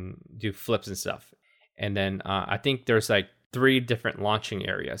and do flips and stuff. And then I think there's like 3 different launching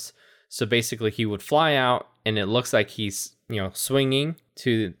areas. So basically, he would fly out, and it looks like he's swinging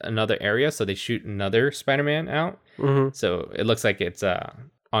to another area. So they shoot another Spider-Man out. So it looks like it's a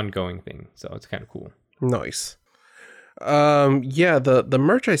ongoing thing. So it's kind of cool. Nice. The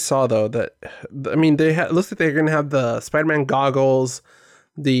merch I saw though, that it looks like they're gonna have the Spider-Man goggles,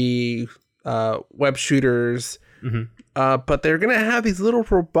 the web shooters, but they're gonna have these little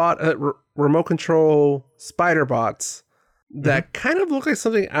remote control spider bots that kind of look like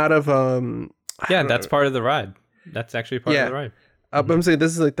something out of that's part of the ride. That's actually part of the ride. But I'm saying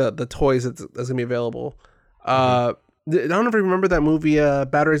this is like the toys that's gonna be available. I don't know if you remember that movie,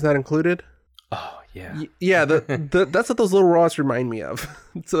 Batteries Not Included. Oh yeah, yeah. That's what those little robots remind me of.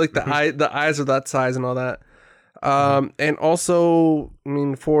 So like the eyes are that size and all that. And also,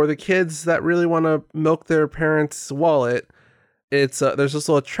 for the kids that really want to milk their parents' wallet, it's there's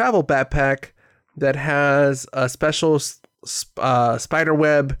also a travel backpack that has a special spider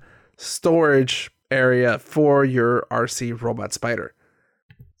web storage area for your RC robot spider.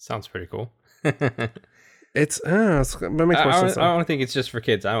 Sounds pretty cool. It makes more sense. I don't think it's just for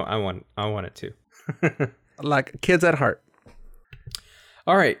kids. I want it too. Like kids at heart.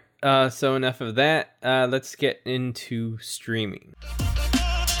 All right. So enough of that. Let's get into streaming.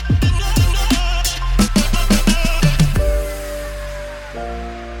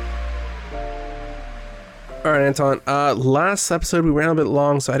 All right, Anton. Last episode we ran a bit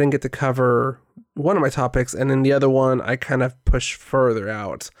long, so I didn't get to cover one of my topics, and then the other one I kind of pushed further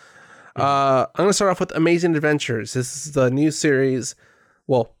out. I'm going to start off with Amazing Adventures. This is the new series.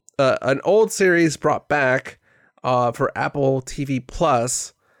 Well, an old series brought back for Apple TV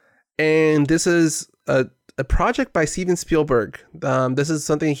Plus, and this is a project by Steven Spielberg. This is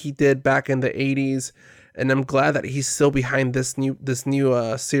something he did back in the 80s, and I'm glad that he's still behind this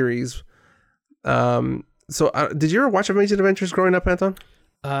new series. So did you ever watch Amazing Adventures growing up, Anton?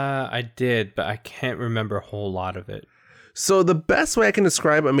 I did, but I can't remember a whole lot of it. So the best way I can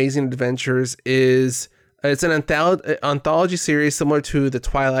describe Amazing Adventures is it's an anthology series similar to The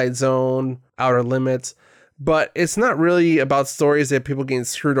Twilight Zone, Outer Limits, but it's not really about stories that people getting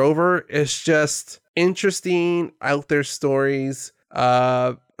screwed over. It's just interesting, out there stories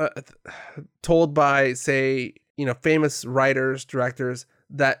told by, say, famous writers, directors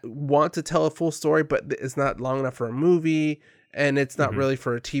that want to tell a full story, but it's not long enough for a movie, and it's not really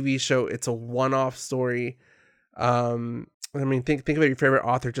for a TV show. It's a one-off story. Think about your favorite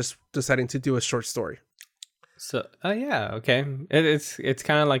author just deciding to do a short story. So, okay. It's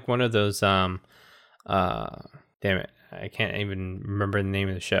kind of like one of those, damn it, I can't even remember the name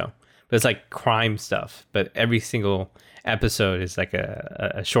of the show, but it's like crime stuff, but every single episode is like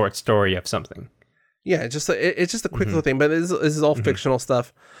a short story of something. Yeah, it's just a quick little thing, but this is all fictional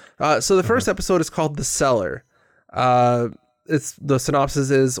stuff. So the first episode is called The Cellar. The synopsis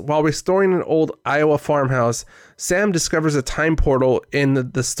is, while restoring an old Iowa farmhouse, Sam discovers a time portal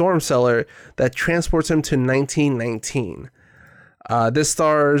in the storm cellar that transports him to 1919. This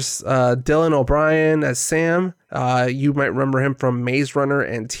stars Dylan O'Brien as Sam. You might remember him from Maze Runner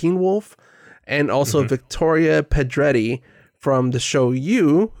and Teen Wolf, and also Victoria Pedretti from the show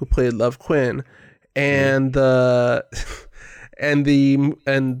You, who played Love Quinn, and the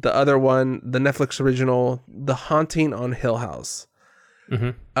other one, the Netflix original, The Haunting on Hill House.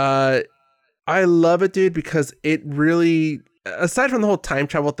 I love it, dude, because it really, aside from the whole time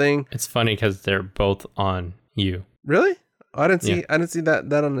travel thing, it's funny because they're both on You. Really? I didn't see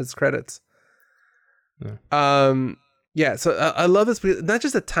that on his credits. Yeah. So I love this, not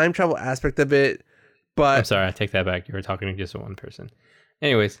just the time travel aspect of it, but I'm sorry, I take that back. You were talking to just one person.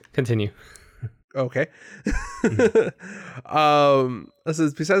 Anyways, continue. Okay. So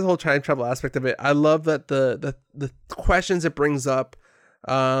besides the whole time travel aspect of it, I love that the questions it brings up,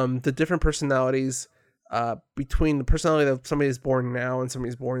 the different personalities, between the personality of somebody is born now and somebody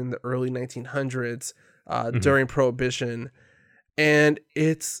is born in the early 1900s, during Prohibition. And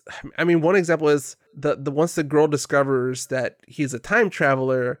it's, I mean, one example is the once the girl discovers that he's a time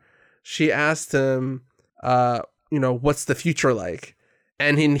traveler, she asked him, what's the future like?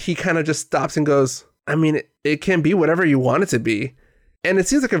 And he kind of just stops and goes, I mean, it can be whatever you want it to be. And it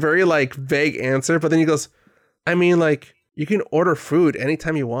seems like a very like vague answer, but then he goes, I mean, like, you can order food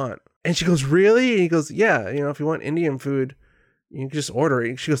anytime you want. And she goes, really? And he goes, yeah, if you want Indian food, you can just order it.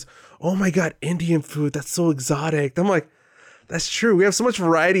 And she goes, oh my God, Indian food, that's so exotic. I'm like, that's true. We have so much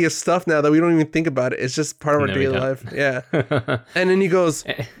variety of stuff now that we don't even think about it. It's just part of our daily life. Yeah. And then he goes,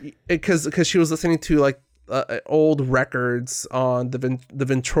 because she was listening to like old records on the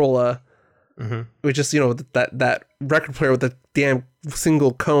Ventrola, which is, that record player with the damn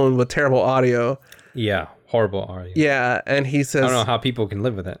single cone with terrible audio. Yeah. Horrible audio. Yeah. And he says, I don't know how people can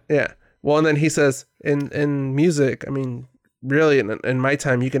live with it. Yeah. Well, and then he says, in music, I mean, really, in my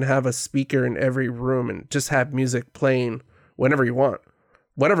time, you can have a speaker in every room and just have music playing whenever you want,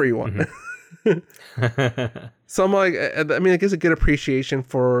 whatever you want. So I'm like, I mean, it gives a good appreciation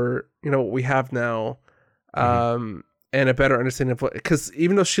for, what we have now, and a better understanding of because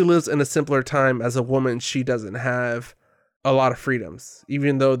even though she lives in a simpler time as a woman, she doesn't have a lot of freedoms,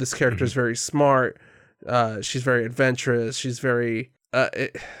 even though this character is very smart. She's very adventurous. She's very,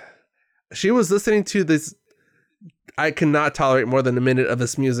 she was listening to this. I cannot tolerate more than a minute of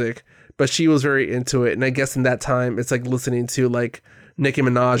this music, but she was very into it. And I guess in that time, it's like listening to like Nicki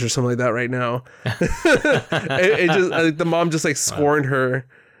Minaj or something like that right now. it just, the mom just like scorned her.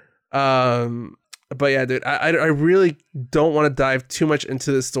 But yeah, dude, I really don't want to dive too much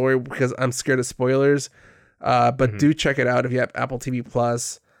into this story because I'm scared of spoilers. But do check it out if you have Apple TV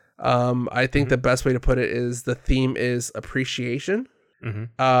Plus. I think the best way to put it is the theme is appreciation.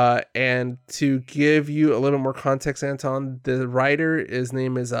 And to give you a little more context, Anton, the writer, his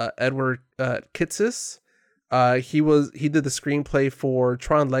name is Edward Kitsis. He did the screenplay for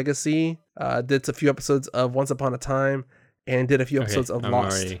Tron Legacy, did a few episodes of Once Upon a Time, and did a few episodes of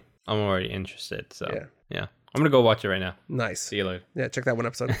Lost. I'm already interested, so yeah. I'm gonna go watch it right now. Nice. See you later. Yeah, check that one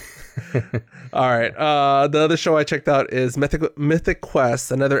episode. All right. The other show I checked out is Mythic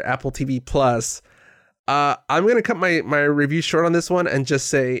Quest, another Apple TV Plus. I'm gonna cut my review short on this one and just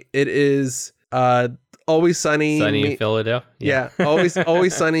say it is Always Sunny in Philadelphia. Yeah,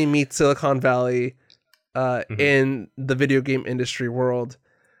 Always Sunny meets Silicon Valley in the video game industry world.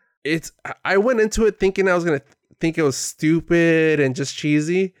 I went into it thinking I was gonna think it was stupid and just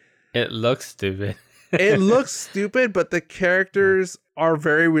cheesy. It looks stupid. It looks stupid, but the characters are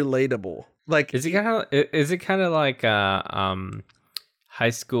very relatable. Like, is it kind of like high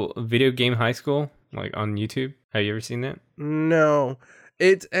school video game high school? Like on YouTube, have you ever seen that? No,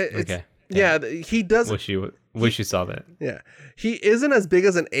 it's okay. Yeah, he does. Wish you saw that. Yeah, he isn't as big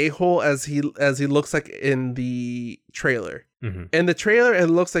as an a-hole as he looks like in the trailer. In the trailer, it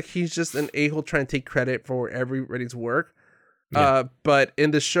looks like he's just an a-hole trying to take credit for everybody's work. Yeah. But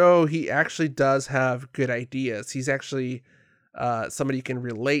in the show, he actually does have good ideas. He's actually somebody you can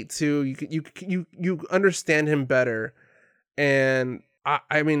relate to. You understand him better, and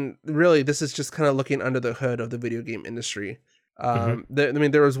I mean, really, this is just kind of looking under the hood of the video game industry.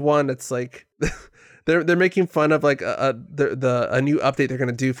 There was one that's like they're making fun of like a new update they're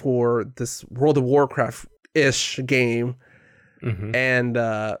gonna do for this World of Warcraft ish game, and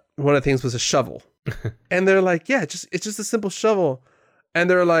one of the things was a shovel, and they're like, yeah, it's just a simple shovel, and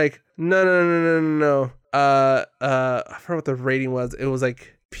they're like, no. I forgot what the rating was. It was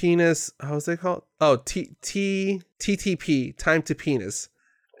like penis. How was it called? Oh, TTP, time to penis.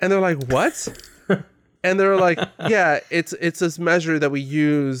 And they're like, what? And they're like, yeah, it's this measure that we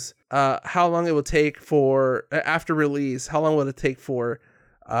use. How long it will take for after release? How long will it take for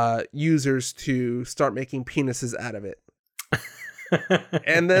users to start making penises out of it?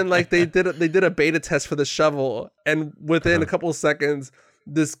 And then like they did a beta test for the shovel, and within a couple of seconds,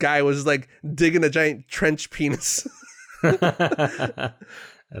 this guy was just like digging a giant trench penis.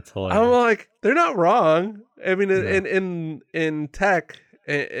 That's hilarious. I'm like, they're not wrong. I mean, in tech,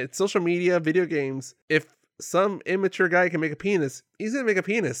 in social media, video games, if some immature guy can make a penis, he's gonna make a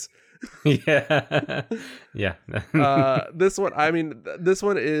penis. Yeah. This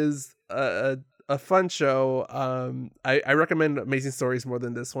one is a fun show. I recommend Amazing Stories more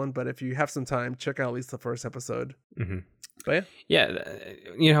than this one, but if you have some time, check out at least the first episode. Mm-hmm. But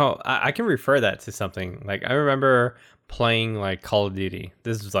I can refer that to something. Like, I remember playing like Call of Duty.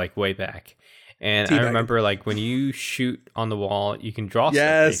 This was like way back, and I remember like when you shoot on the wall, you can draw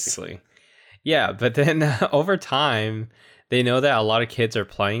stuff basically. Yeah, but then over time, they know that a lot of kids are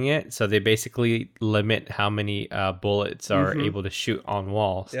playing it, so they basically limit how many bullets are able to shoot on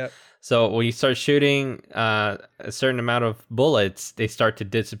walls. Yep. So when you start shooting a certain amount of bullets, they start to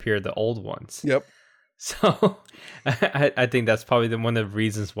disappear the old ones. Yep. So I think that's probably one of the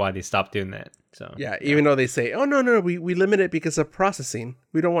reasons why they stopped doing that. So yeah, even though they say, "Oh no, we limit it because of processing.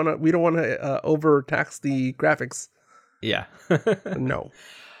 We don't want to overtax the graphics." Yeah. No.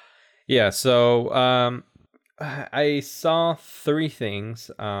 Yeah. So I saw 3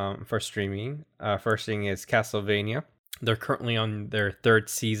 things for streaming. First thing is Castlevania. They're currently on their 3rd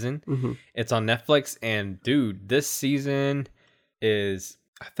season. Mm-hmm. It's on Netflix, and dude, this season I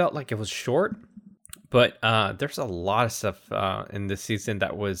felt like it was short. But there's a lot of stuff in this season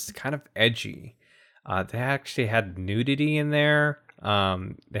that was kind of edgy. They actually had nudity in there.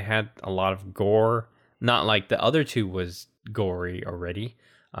 They had a lot of gore. Not like the other 2 was gory already.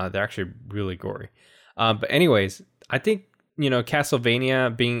 They're actually really gory. But anyways, I think,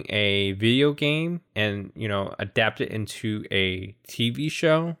 Castlevania being a video game and, adapt it into a TV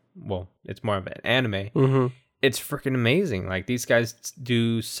show. Well, it's more of an anime. Mm-hmm. It's freaking amazing. Like, these guys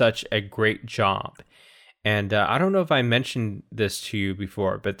do such a great job. And I don't know if I mentioned this to you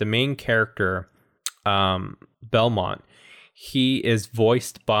before, but the main character, Belmont, he is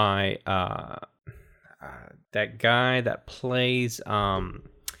voiced by that guy that plays.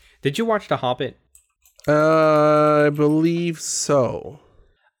 Did you watch The Hobbit? I believe so.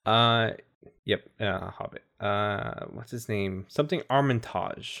 Yep. Hobbit. What's his name? Something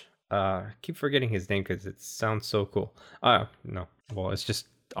Armitage. I keep forgetting his name because it sounds so cool. No. Well, it's just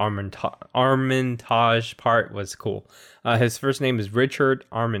Armitage part was cool. His first name is Richard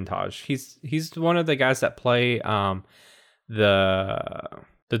Armitage. He's one of the guys that play the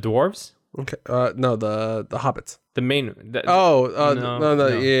dwarves. Okay. No, the hobbits. The main. No.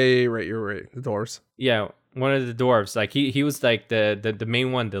 Yeah, right. You're right. The dwarves. Yeah, one of the dwarves. Like he was like the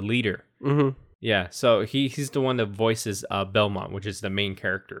main one, the leader. Mm-hmm. Yeah. So he's the one that voices Belmont, which is the main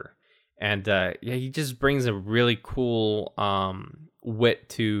character, and he just brings a really cool wit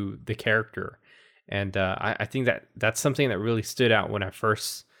to the character, and I think that's something that really stood out when I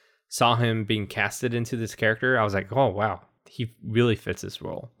first saw him being casted into this character. I was like, oh wow, he really fits this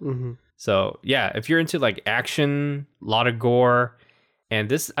role. Mm-hmm. So yeah, if you're into like action, a lot of gore,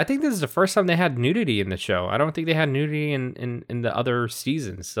 and I think this is the first time they had nudity in the show. I don't think they had nudity in the other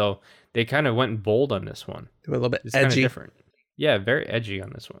seasons, so they kind of went bold on this one. A little bit it's edgy, kind of different. Yeah, very edgy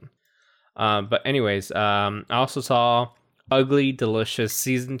on this one. But anyways, I also saw Ugly Delicious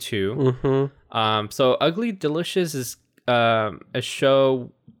season 2. Mm-hmm. So Ugly Delicious is a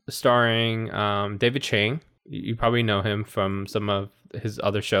show starring David Chang. You probably know him from some of his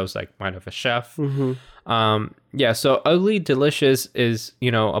other shows like Mind of a Chef. Mm-hmm. So Ugly Delicious is,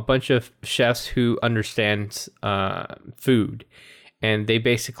 a bunch of chefs who understand food, and they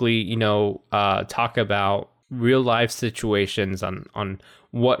basically, talk about real life situations on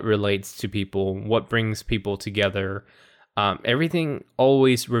what relates to people, what brings people together. Everything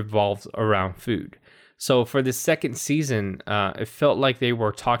always revolves around food. So for the 2nd season, it felt like they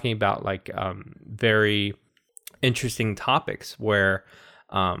were talking about like very interesting topics where,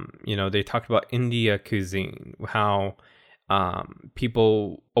 they talked about India cuisine, how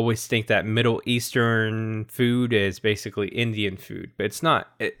people always think that Middle Eastern food is basically Indian food, but it's not.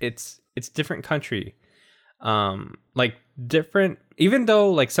 It's different country. Like different, even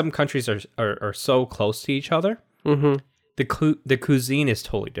though like some countries are so close to each other, mm-hmm. the cuisine is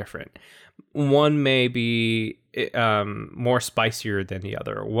totally different. One may be more spicier than the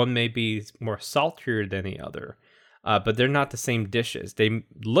other. One may be more saltier than the other. But they're not the same dishes. They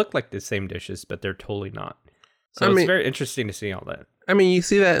look like the same dishes, but they're totally not. So it's very interesting to see all that. I mean, you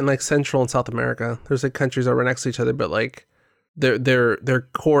see that in like Central and South America. There's like countries that are next to each other, but like their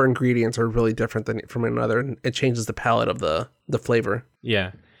core ingredients are really different from another, and it changes the palette of the flavor.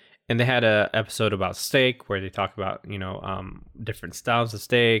 Yeah. And they had a episode about steak where they talk about, different styles of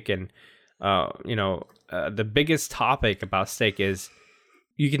steak. And, the biggest topic about steak is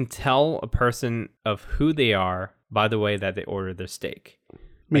you can tell a person of who they are by the way that they order their steak.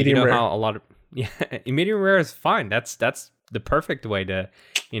 Medium rare. How a lot of medium rare is fine. That's the perfect way to,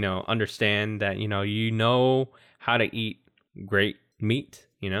 understand that, how to eat great meat,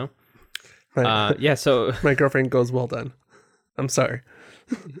 Right. So my girlfriend goes, well done. I'm sorry.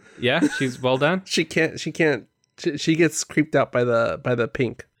 Yeah, she's well done. She gets creeped out by the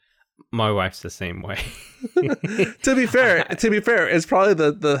pink. My wife's the same way. To be fair, it's probably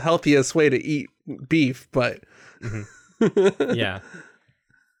the healthiest way to eat beef, but yeah.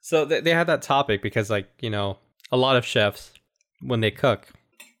 So they had that topic because, a lot of chefs, when they cook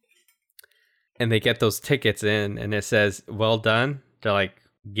and they get those tickets in and it says, well done, they're like,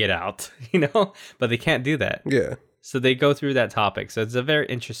 get out, but they can't do that. Yeah. So they go through that topic. So it's a very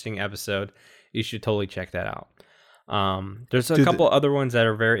interesting episode. You should totally check that out. There's a couple other ones that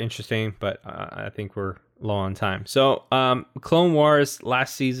are very interesting, but I think we're low on time. So Clone Wars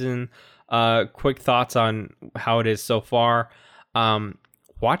last season, quick thoughts on how it is so far.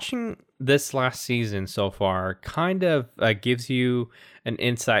 Watching this last season so far kind of gives you an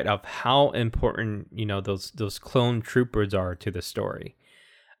insight of how important, those clone troopers are to the story.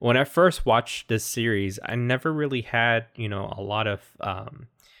 When I first watched this series, I never really had, a lot of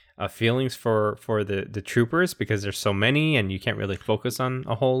feelings for the troopers because there's so many and you can't really focus on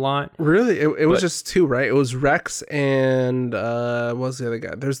a whole lot. Really? It was just two, right? It was Rex and what was the other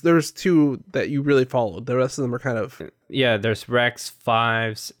guy? There's two that you really followed. The rest of them are kind of... Yeah, there's Rex,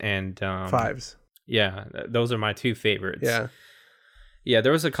 Fives, and... Fives. Yeah, those are my two favorites. Yeah. Yeah,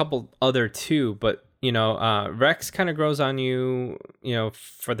 there was a couple other too, but... Rex kind of grows on you,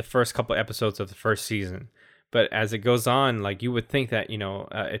 for the first couple episodes of the first season. But as it goes on, you would think that,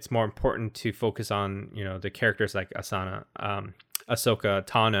 it's more important to focus on, the characters like Ahsoka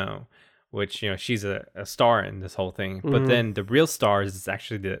Tano, which, she's a star in this whole thing. Mm-hmm. But then the real stars is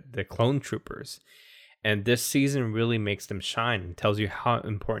actually the clone troopers. And this season really makes them shine and tells you how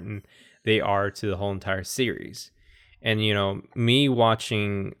important they are to the whole entire series. And, me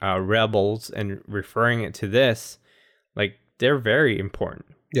watching Rebels and referring it to this, they're very important.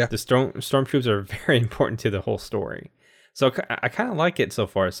 Yeah. The stormtroopers are very important to the whole story. So I kind of like it so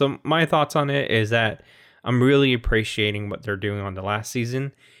far. So my thoughts on it is that I'm really appreciating what they're doing on the last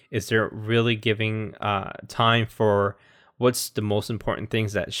season. Is they're really giving time for what's the most important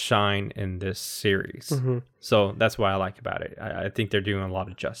things that shine in this series. Mm-hmm. So that's what I like about it. I think they're doing a lot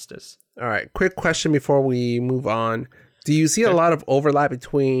of justice. All right. Quick question before we move on. Do you see a lot of overlap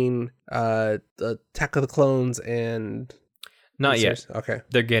between the Attack of the Clones and... Not yet. Okay.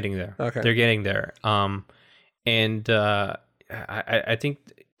 They're getting there. Okay. They're getting there. I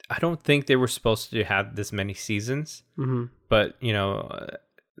don't think they were supposed to have this many seasons. Mm-hmm. But,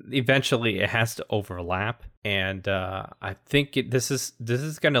 eventually it has to overlap. And I think this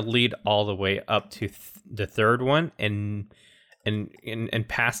is going to lead all the way up to the third one and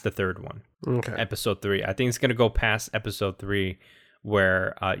past the third one. Okay. Episode 3. I think it's going to go past episode 3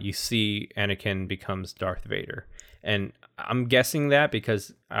 where you see Anakin becomes Darth Vader. And I'm guessing that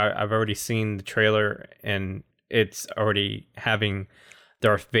because I've already seen the trailer and it's already having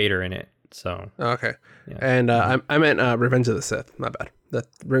Darth Vader in it. So okay, yeah. And I meant Revenge of the Sith. Not bad. That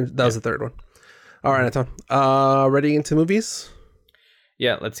was the third one. All right, Anton. Ready into movies?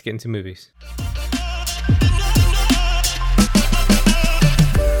 Yeah, let's get into movies.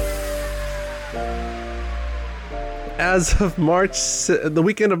 As of the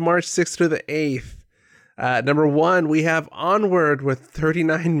weekend of March 6th through the 8th. Number 1, we have Onward with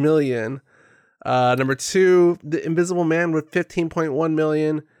 39 million. Number 2, The Invisible Man with 15.1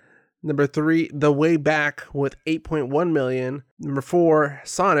 million. Number 3, The Way Back with 8.1 million. Number 4,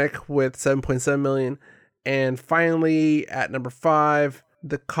 Sonic with 7.7 million. And finally, at number 5,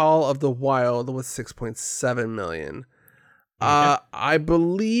 The Call of the Wild with 6.7 million. Okay. I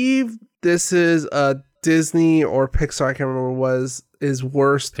believe this is a Disney or Pixar, I can't remember what is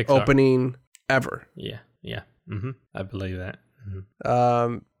worst Pixar. Opening ever. Yeah. Mm-hmm. I believe that.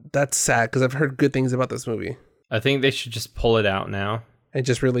 Mm-hmm. That's sad because I've heard good things about this movie. I think they should just pull it out now and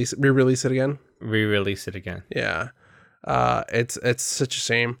just re-release it again. Re-release it again. Yeah. It's such a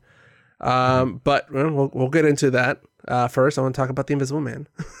shame. But we'll get into that. First, I want to talk about The Invisible Man.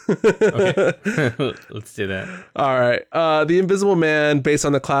 Okay. Let's do that. All right. The Invisible Man, based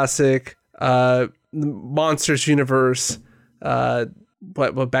on the classic Monsters universe.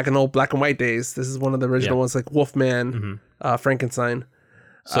 But back in the old black and white days, this is one of the original ones, like Wolfman, Frankenstein.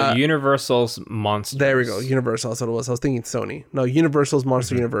 So Universal's Monsters. There we go. Universal. That's what it was. I was thinking Sony. No, Universal's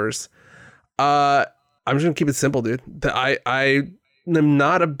Monster Universe. I'm just gonna keep it simple, dude. I am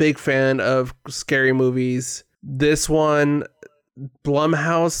not a big fan of scary movies. This one,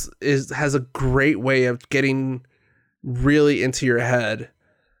 Blumhouse has a great way of getting really into your head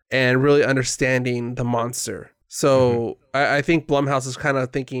and really understanding the monster. So I think Blumhouse is kind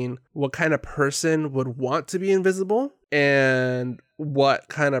of thinking what kind of person would want to be invisible and what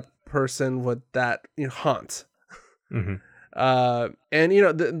kind of person would that haunt. And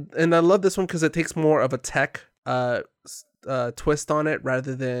and I love this one because it takes more of a tech twist on it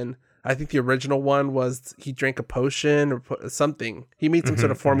rather than, I think the original one was he drank a potion or something. He made some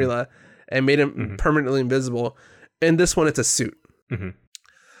sort of formula and made him permanently invisible. In this one, it's a suit.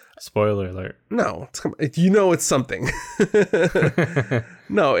 Spoiler alert. No, it's something.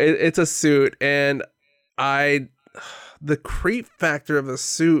 No, it's a suit. And the creep factor of the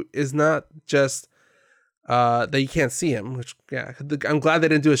suit is not just that you can't see him, which, yeah, I'm glad they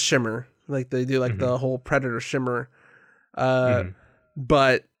didn't do a shimmer like they do the whole Predator shimmer.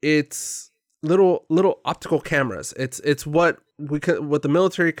 But it's little optical cameras. It's what the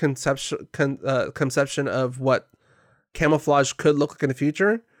military conception of what camouflage could look like in the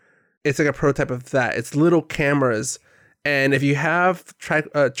future. It's like a prototype of that. It's little cameras, and if you have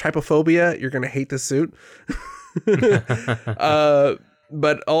trypophobia, you're gonna hate the suit.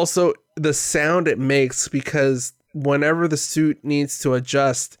 But also the sound it makes, because whenever the suit needs to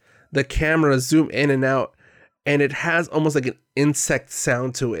adjust, the camera zoom in and out, and it has almost like an insect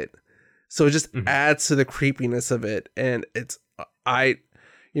sound to it. So it just adds to the creepiness of it. And I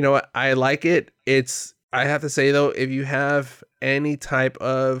like it. I have to say though, if you have any type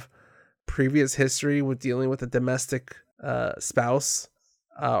of previous history with dealing with a domestic spouse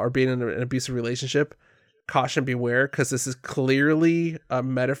or being in an abusive relationship, caution, beware, because this is clearly a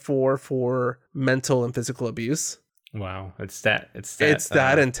metaphor for mental and physical abuse. Wow, it's that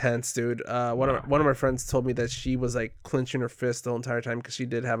intense, dude. One of my friends told me that she was like clenching her fist the whole entire time because she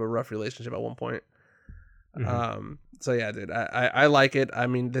did have a rough relationship at one point. So yeah, dude, I like it. I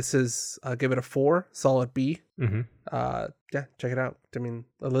mean, this is, I'll give it a 4, solid B. Yeah, check it out. I mean,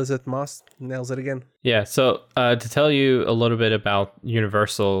 Elizabeth Moss nails it again. Yeah. So to tell you a little bit about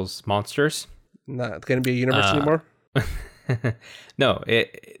Universal's monsters. Not going to be a universe anymore? No,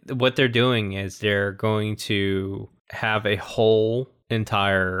 what they're doing is they're going to have a whole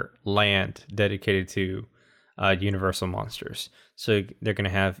entire land dedicated to Universal monsters. So they're going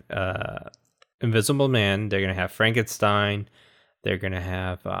to have Invisible Man, they're going to have Frankenstein, they're going to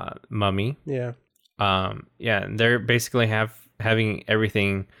have Mummy. Yeah. And they're basically having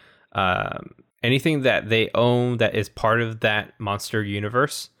everything, anything that they own that is part of that monster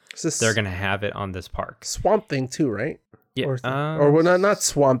universe. They're going to have it on this park. Swamp Thing too, right? Yeah. Or not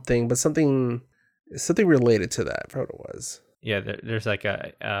Swamp Thing, but something related to that. I forgot what it was. Yeah, there's like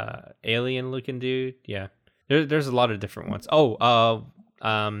a alien looking dude. Yeah. There's a lot of different ones. Oh,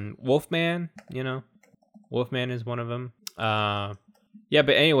 Wolfman, Wolfman is one of them. Yeah,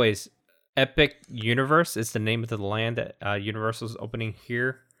 but anyways, Epic Universe is the name of the land that Universal's opening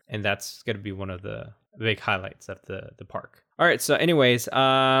here, and that's going to be one of the big highlights of the park. All right, so anyways,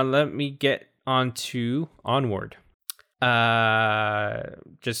 let me get on to Onward.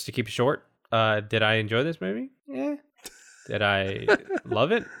 Just to keep it short, did I enjoy this movie? Yeah. Did I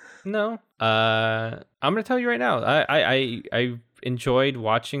love it? No. I'm gonna tell you right now. I enjoyed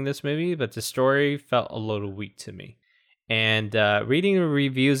watching this movie, but the story felt a little weak to me. And reading the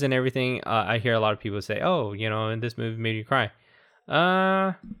reviews and everything, I hear a lot of people say, "Oh, and this movie made you cry."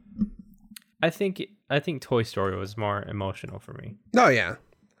 I think Toy Story was more emotional for me. Oh yeah.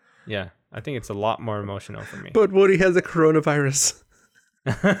 Yeah, I think it's a lot more emotional for me. But Woody has a coronavirus.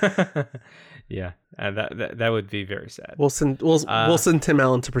 Yeah, that would be very sad. We'll send Tim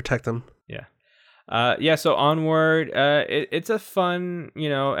Allen to protect him. Yeah. Yeah. So Onward, it's a fun,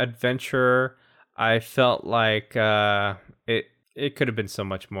 adventure. I felt like it could have been so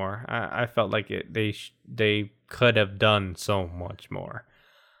much more. I felt like they could have done so much more.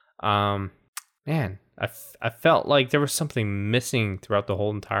 Man, I felt like there was something missing throughout the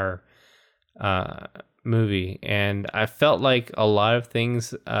whole entire movie, and I felt like a lot of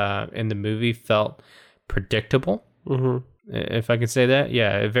things in the movie felt predictable. If I can say that.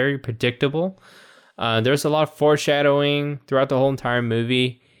 Yeah, very predictable. There's a lot of foreshadowing throughout the whole entire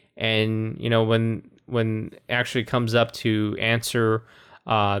movie, and when it actually comes up to answer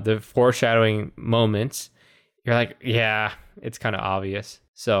the foreshadowing moments, you're like, yeah, it's kind of obvious.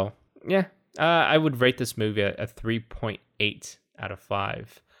 So yeah, I would rate this movie a 3.8 out of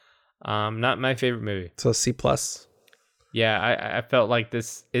 5. Not my favorite movie. So C+. Yeah, I felt like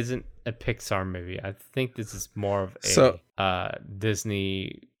this isn't a Pixar movie. I think this is more of a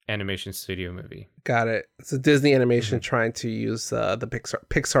Disney animation studio movie. Got it. It's a Disney animation trying to use the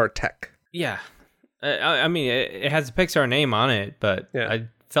Pixar tech. Yeah. I mean, it has a Pixar name on it, but yeah. I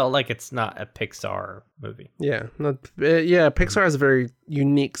felt like it's not a Pixar movie. Yeah, Pixar has a very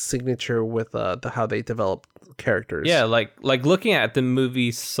unique signature with how they develop characters. Yeah, like looking at the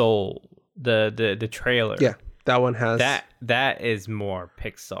movie Soul, the trailer. Yeah, that one has that is more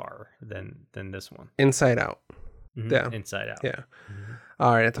Pixar than this one. Inside Out. Mm-hmm. Yeah, Inside Out. Yeah. Mm-hmm.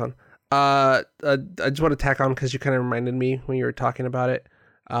 All right, Anton. I just want to tack on because you kind of reminded me when you were talking about it.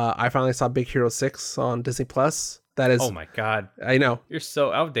 I finally saw Big Hero 6 on Disney Plus. That is, oh my god! I know You're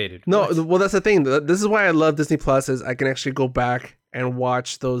so outdated. No, what? Well, that's the thing. This is why I love Disney Plus. Is I can actually go back and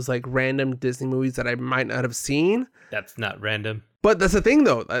watch those like random Disney movies that I might not have seen. That's not random. But that's the thing,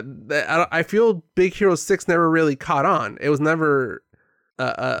 though. I feel Big Hero 6 never really caught on. It was never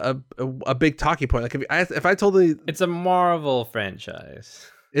a big talking point. Like if I told you, it's a Marvel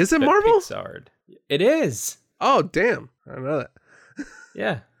franchise. Is it Marvel? Pixar. It is. Oh damn! I don't know that.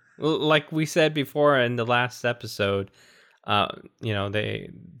 Yeah. Like we said before in the last episode, they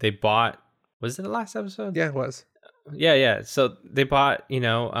bought. Was it the last episode? Yeah, it was. Yeah. So they bought,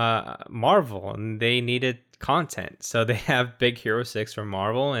 Marvel, and they needed content. So they have Big Hero 6 from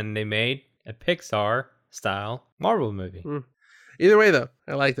Marvel, and they made a Pixar style Marvel movie. Either way, though,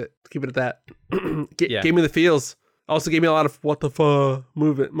 I liked it. Keep it at that. Gave me the feels. Also gave me a lot of what the fuck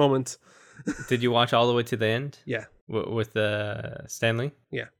moments. Did you watch all the way to the end? Yeah. With Stanley?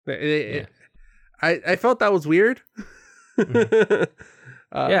 Yeah. I felt that was weird. Yeah,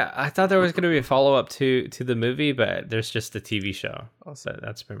 I thought there was going to be a follow-up to the movie, but there's just a TV show. Also,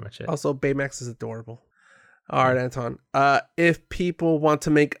 that's pretty much it. Also, Baymax is adorable. All right, Anton. If people want to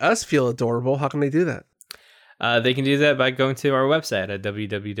make us feel adorable, how can they do that? They can do that by going to our website at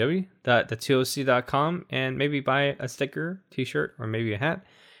www.the2oc.com and maybe buy a sticker, t-shirt, or maybe a hat.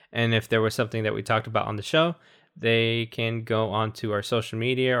 And if there was something that we talked about on the show, they can go onto our social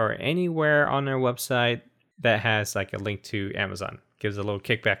media or anywhere on our website that has like a link to Amazon. Gives a little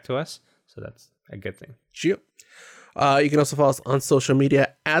kickback to us, so that's a good thing. Sure. You can also follow us on social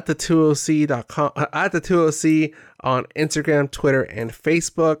media at the2oc.com, at the 2oc on Instagram, Twitter, and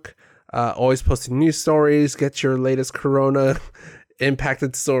Facebook. Always posting news stories. Get your latest Corona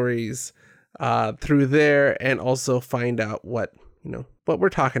impacted stories through there, and also find out what we're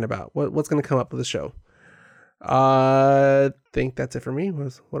talking about, what's going to come up with the show. I think that's it for me.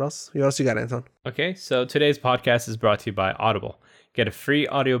 What else? What else you got, Anton? Okay, so today's podcast is brought to you by Audible. Get a free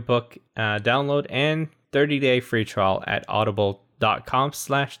audiobook download and 30-day free trial at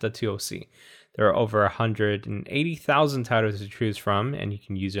audible.com/the2oc. There are over 180,000 titles to choose from, and you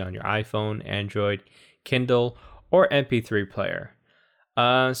can use it on your iPhone, Android, Kindle, or MP3 player.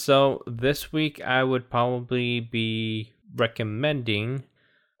 So this week I would probably be recommending.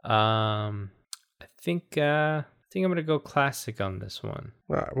 I think I'm gonna go classic on this one.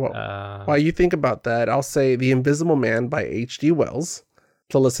 While you think about that, I'll say The Invisible Man by H.G. Wells.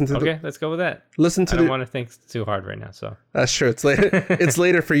 To listen to. Okay, let's go with that. I don't want to think too hard right now, so that's true. It's later. It's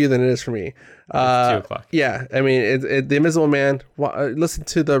later for you than it is for me. It's 2:00. Yeah, I mean, The Invisible Man. Listen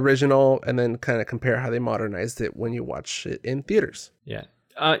to the original and then kind of compare how they modernized it when you watch it in theaters. Yeah.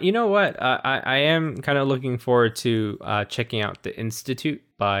 You know what? I am kind of looking forward to checking out The Institute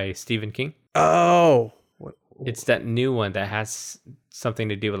by Stephen King. Oh. It's that new one that has something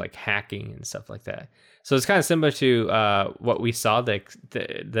to do with like hacking and stuff like that. So it's kind of similar to what we saw, the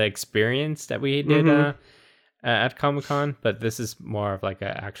experience that we did at Comic-Con, but this is more of like an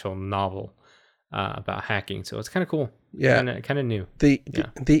actual novel about hacking. So it's kind of cool. Yeah. Kind of new. The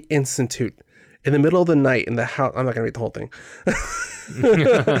Institute. In the middle of the night in the house. I'm not going to read the whole thing.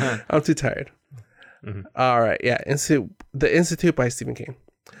 I'm too tired. Mm-hmm. All right. Yeah. The Institute by Stephen King.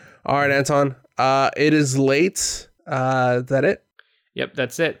 All right, Anton. It is late. Is that it? Yep,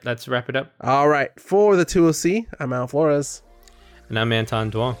 that's it. Let's wrap it up. All right. For the 2OC, I'm Al Flores. And I'm Anton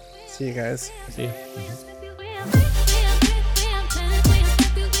Duong. See you guys. See you. Mm-hmm.